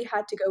never really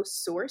had to go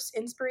source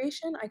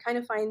inspiration. I kind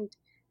of find,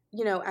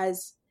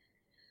 as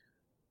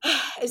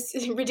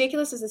as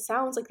ridiculous as it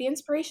sounds, like the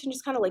inspiration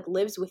just kind of like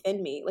lives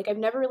within me. Like I've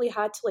never really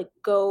had to like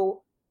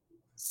go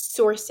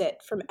source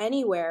it from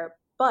anywhere.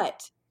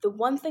 But the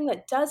one thing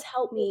that does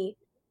help me,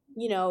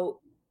 you know,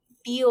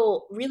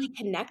 feel really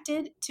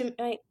connected to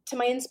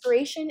my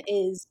inspiration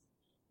is,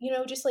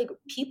 just like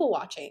people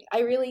watching. I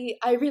really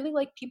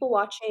like people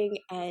watching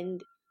and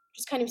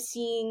just kind of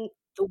seeing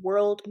the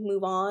world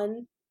move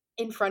on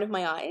in front of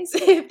my eyes,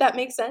 if that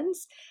makes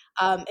sense.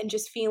 And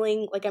just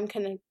feeling like I'm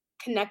kind of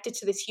connected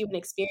to this human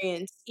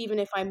experience, even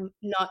if I'm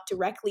not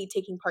directly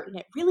taking part in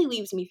it, really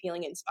leaves me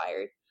feeling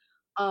inspired.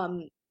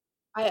 Um,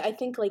 I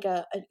think like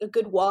a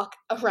good walk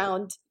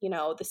around,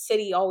 the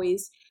city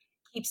always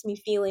keeps me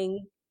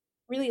feeling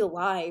really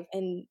alive.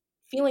 And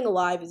feeling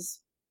alive is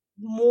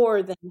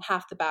more than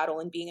half the battle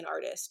in being an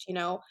artist,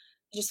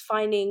 just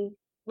finding,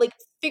 like,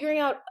 figuring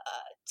out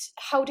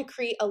how to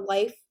create a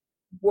life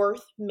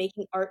worth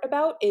making art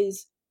about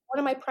is one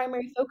of my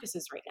primary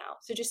focuses right now.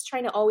 So just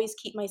trying to always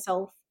keep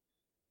myself,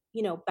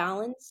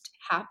 balanced,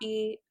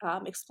 happy,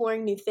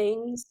 exploring new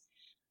things.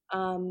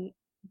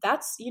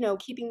 That's,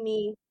 keeping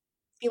me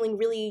feeling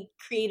really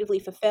creatively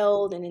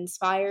fulfilled and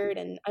inspired.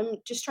 And I'm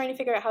just trying to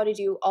figure out how to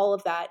do all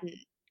of that and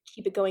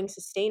keep it going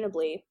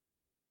sustainably.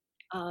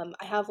 I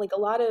have like a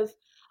lot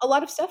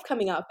of stuff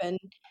coming up, and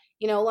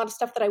a lot of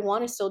stuff that I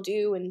want to still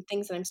do and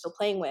things that I'm still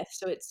playing with.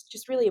 So it's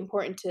just really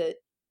important to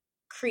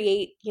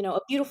create, a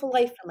beautiful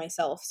life for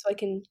myself so I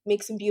can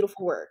make some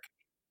beautiful work.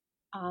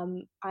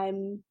 I'm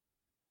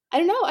I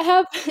don't know. I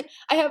have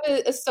I have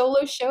a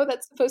solo show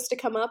that's supposed to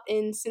come up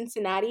in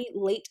Cincinnati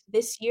late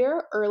this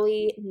year,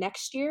 early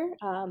next year,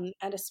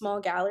 at a small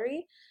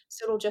gallery.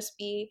 So it'll just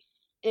be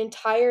an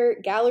entire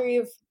gallery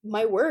of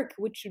my work,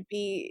 which would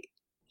be,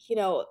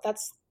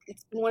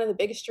 it's been one of the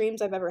biggest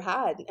dreams I've ever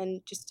had,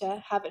 and just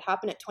to have it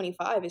happen at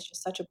 25 is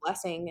just such a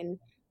blessing. And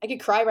I could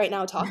cry right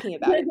now talking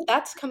about it.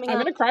 That's coming I'm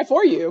up. gonna cry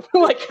for you.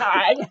 Like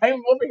I'm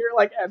over here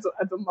like as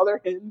a mother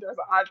hen, as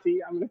an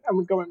auntie. I'm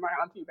gonna go in my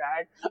auntie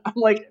bag. I'm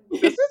like,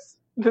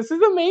 this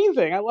is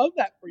amazing. I love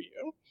that for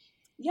you.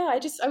 Yeah,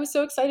 I was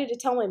so excited to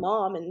tell my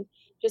mom and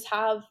just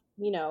have,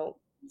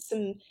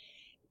 some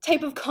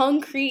type of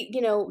concrete,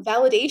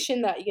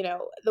 validation that,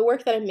 the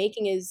work that I'm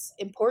making is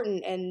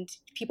important and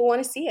people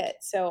want to see it.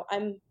 So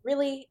I'm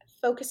really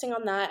focusing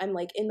on that. I'm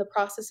like in the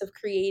process of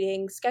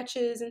creating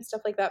sketches and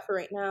stuff like that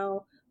for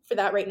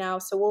that right now.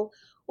 So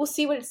we'll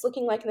see what it's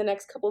looking like in the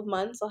next couple of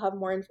months. I'll have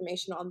more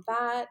information on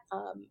that.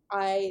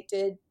 I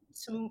did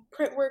some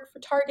print work for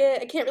Target.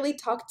 I can't really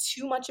talk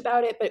too much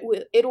about it, but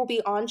it'll be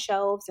on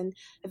shelves and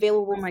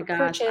available for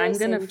purchase I'm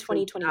gonna in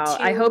freak 2022.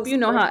 out. I hope you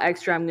know how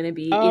extra I'm gonna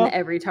be in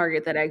every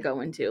Target that I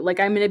go into. Like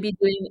I'm gonna be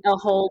doing a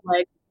whole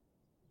like.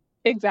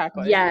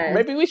 Exactly. Yes.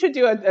 Maybe we should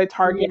do a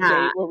Target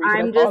date where we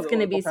can I'm just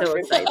gonna be so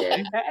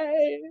excited.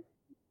 Hey.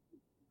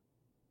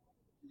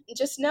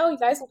 Just know you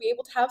guys will be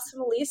able to have some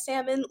Aaliyah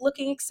Salmon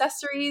looking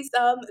accessories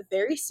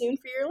very soon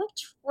for your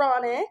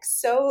electronics.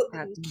 So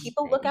keep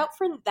a lookout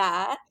for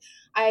that.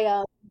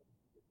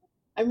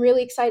 I'm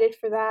really excited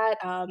for that.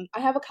 I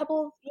have a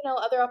couple,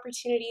 other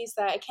opportunities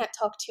that I can't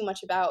talk too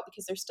much about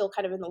because they're still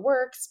kind of in the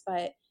works,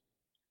 but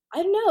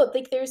I don't know,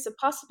 like there's a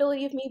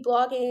possibility of me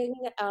blogging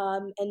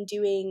and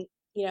doing,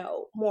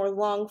 more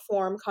long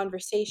form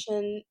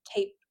conversation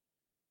type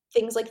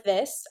things like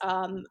this.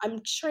 I'm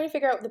trying to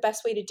figure out the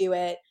best way to do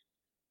it.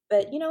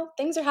 But,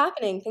 things are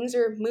happening. Things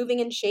are moving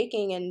and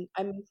shaking, and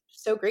I'm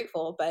so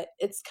grateful. But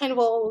it's kind of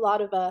a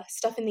lot of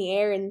stuff in the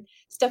air and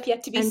stuff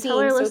yet to be seen. Tell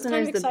our so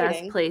listeners it's kind of exciting.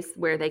 the best place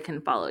where they can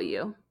follow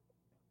you.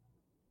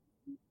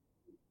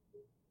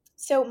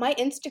 So my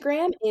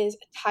Instagram is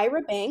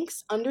Tyra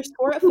Banks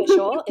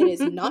 _official. It is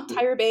not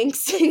Tyra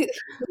Banks,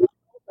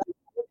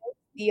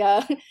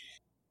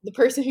 the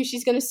person who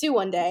she's going to sue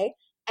one day.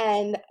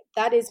 And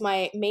that is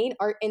my main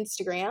art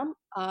Instagram.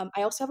 I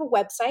also have a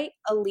website,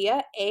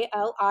 Aliyah,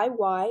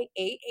 ALIYAH,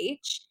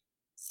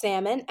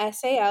 Salmon,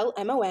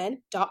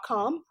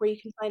 SALMON.com, where you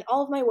can find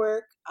all of my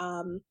work.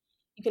 You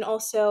can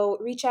also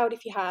reach out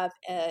if you have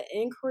an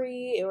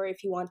inquiry or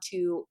if you want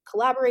to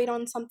collaborate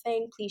on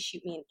something. Please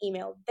shoot me an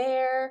email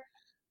there.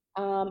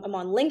 I'm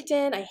on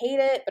LinkedIn. I hate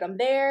it, but I'm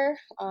there.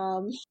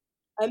 I'm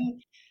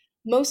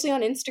mostly on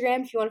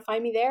Instagram. If you want to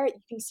find me there, you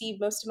can see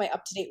most of my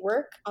up-to-date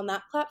work on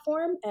that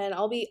platform, and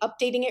I'll be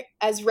updating it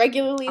as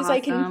regularly as I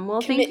can.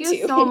 Well, thank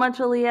you so much,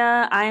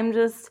 Aliyah. I'm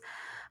just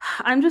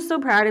so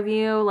proud of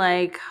you.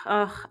 Like,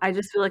 I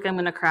just feel like I'm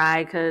gonna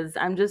cry because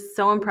I'm just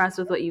so impressed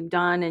with what you've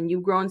done, and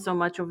you've grown so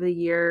much over the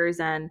years.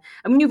 And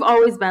I mean, you've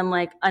always been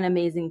like an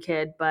amazing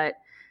kid, but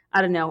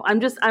I don't know. I'm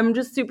just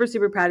super,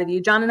 super proud of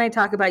you. John and I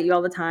talk about you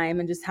all the time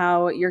and just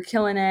how you're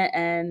killing it.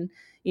 And,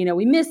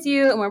 we miss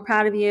you and we're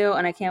proud of you.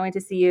 And I can't wait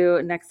to see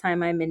you next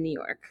time I'm in New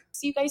York.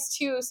 See you guys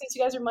too, since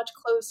you guys are much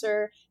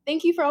closer.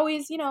 Thank you for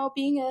always,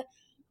 being a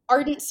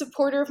ardent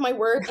supporter of my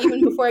work,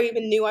 even before I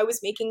even knew I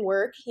was making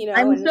work,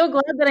 I'm so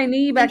glad that I knew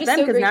you back then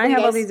because now I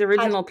have all these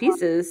original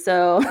pieces.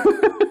 So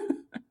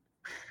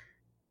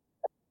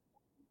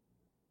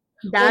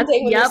that's one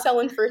day when you're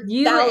selling for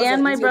you thousands,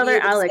 and my brother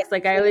Alex.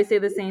 Like I always say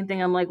the same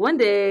thing. I'm like, one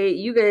day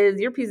you guys,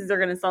 your pieces are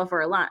going to sell for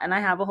a lot, and I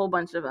have a whole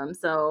bunch of them.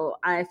 So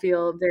I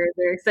feel very,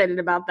 very excited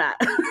about that.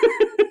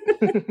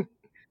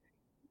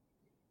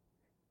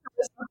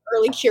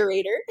 Early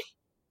curator.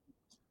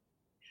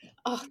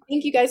 Oh,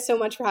 thank you guys so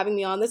much for having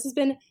me on. This has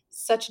been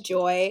such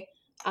joy.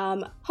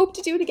 Hope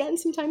to do it again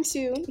sometime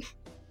soon.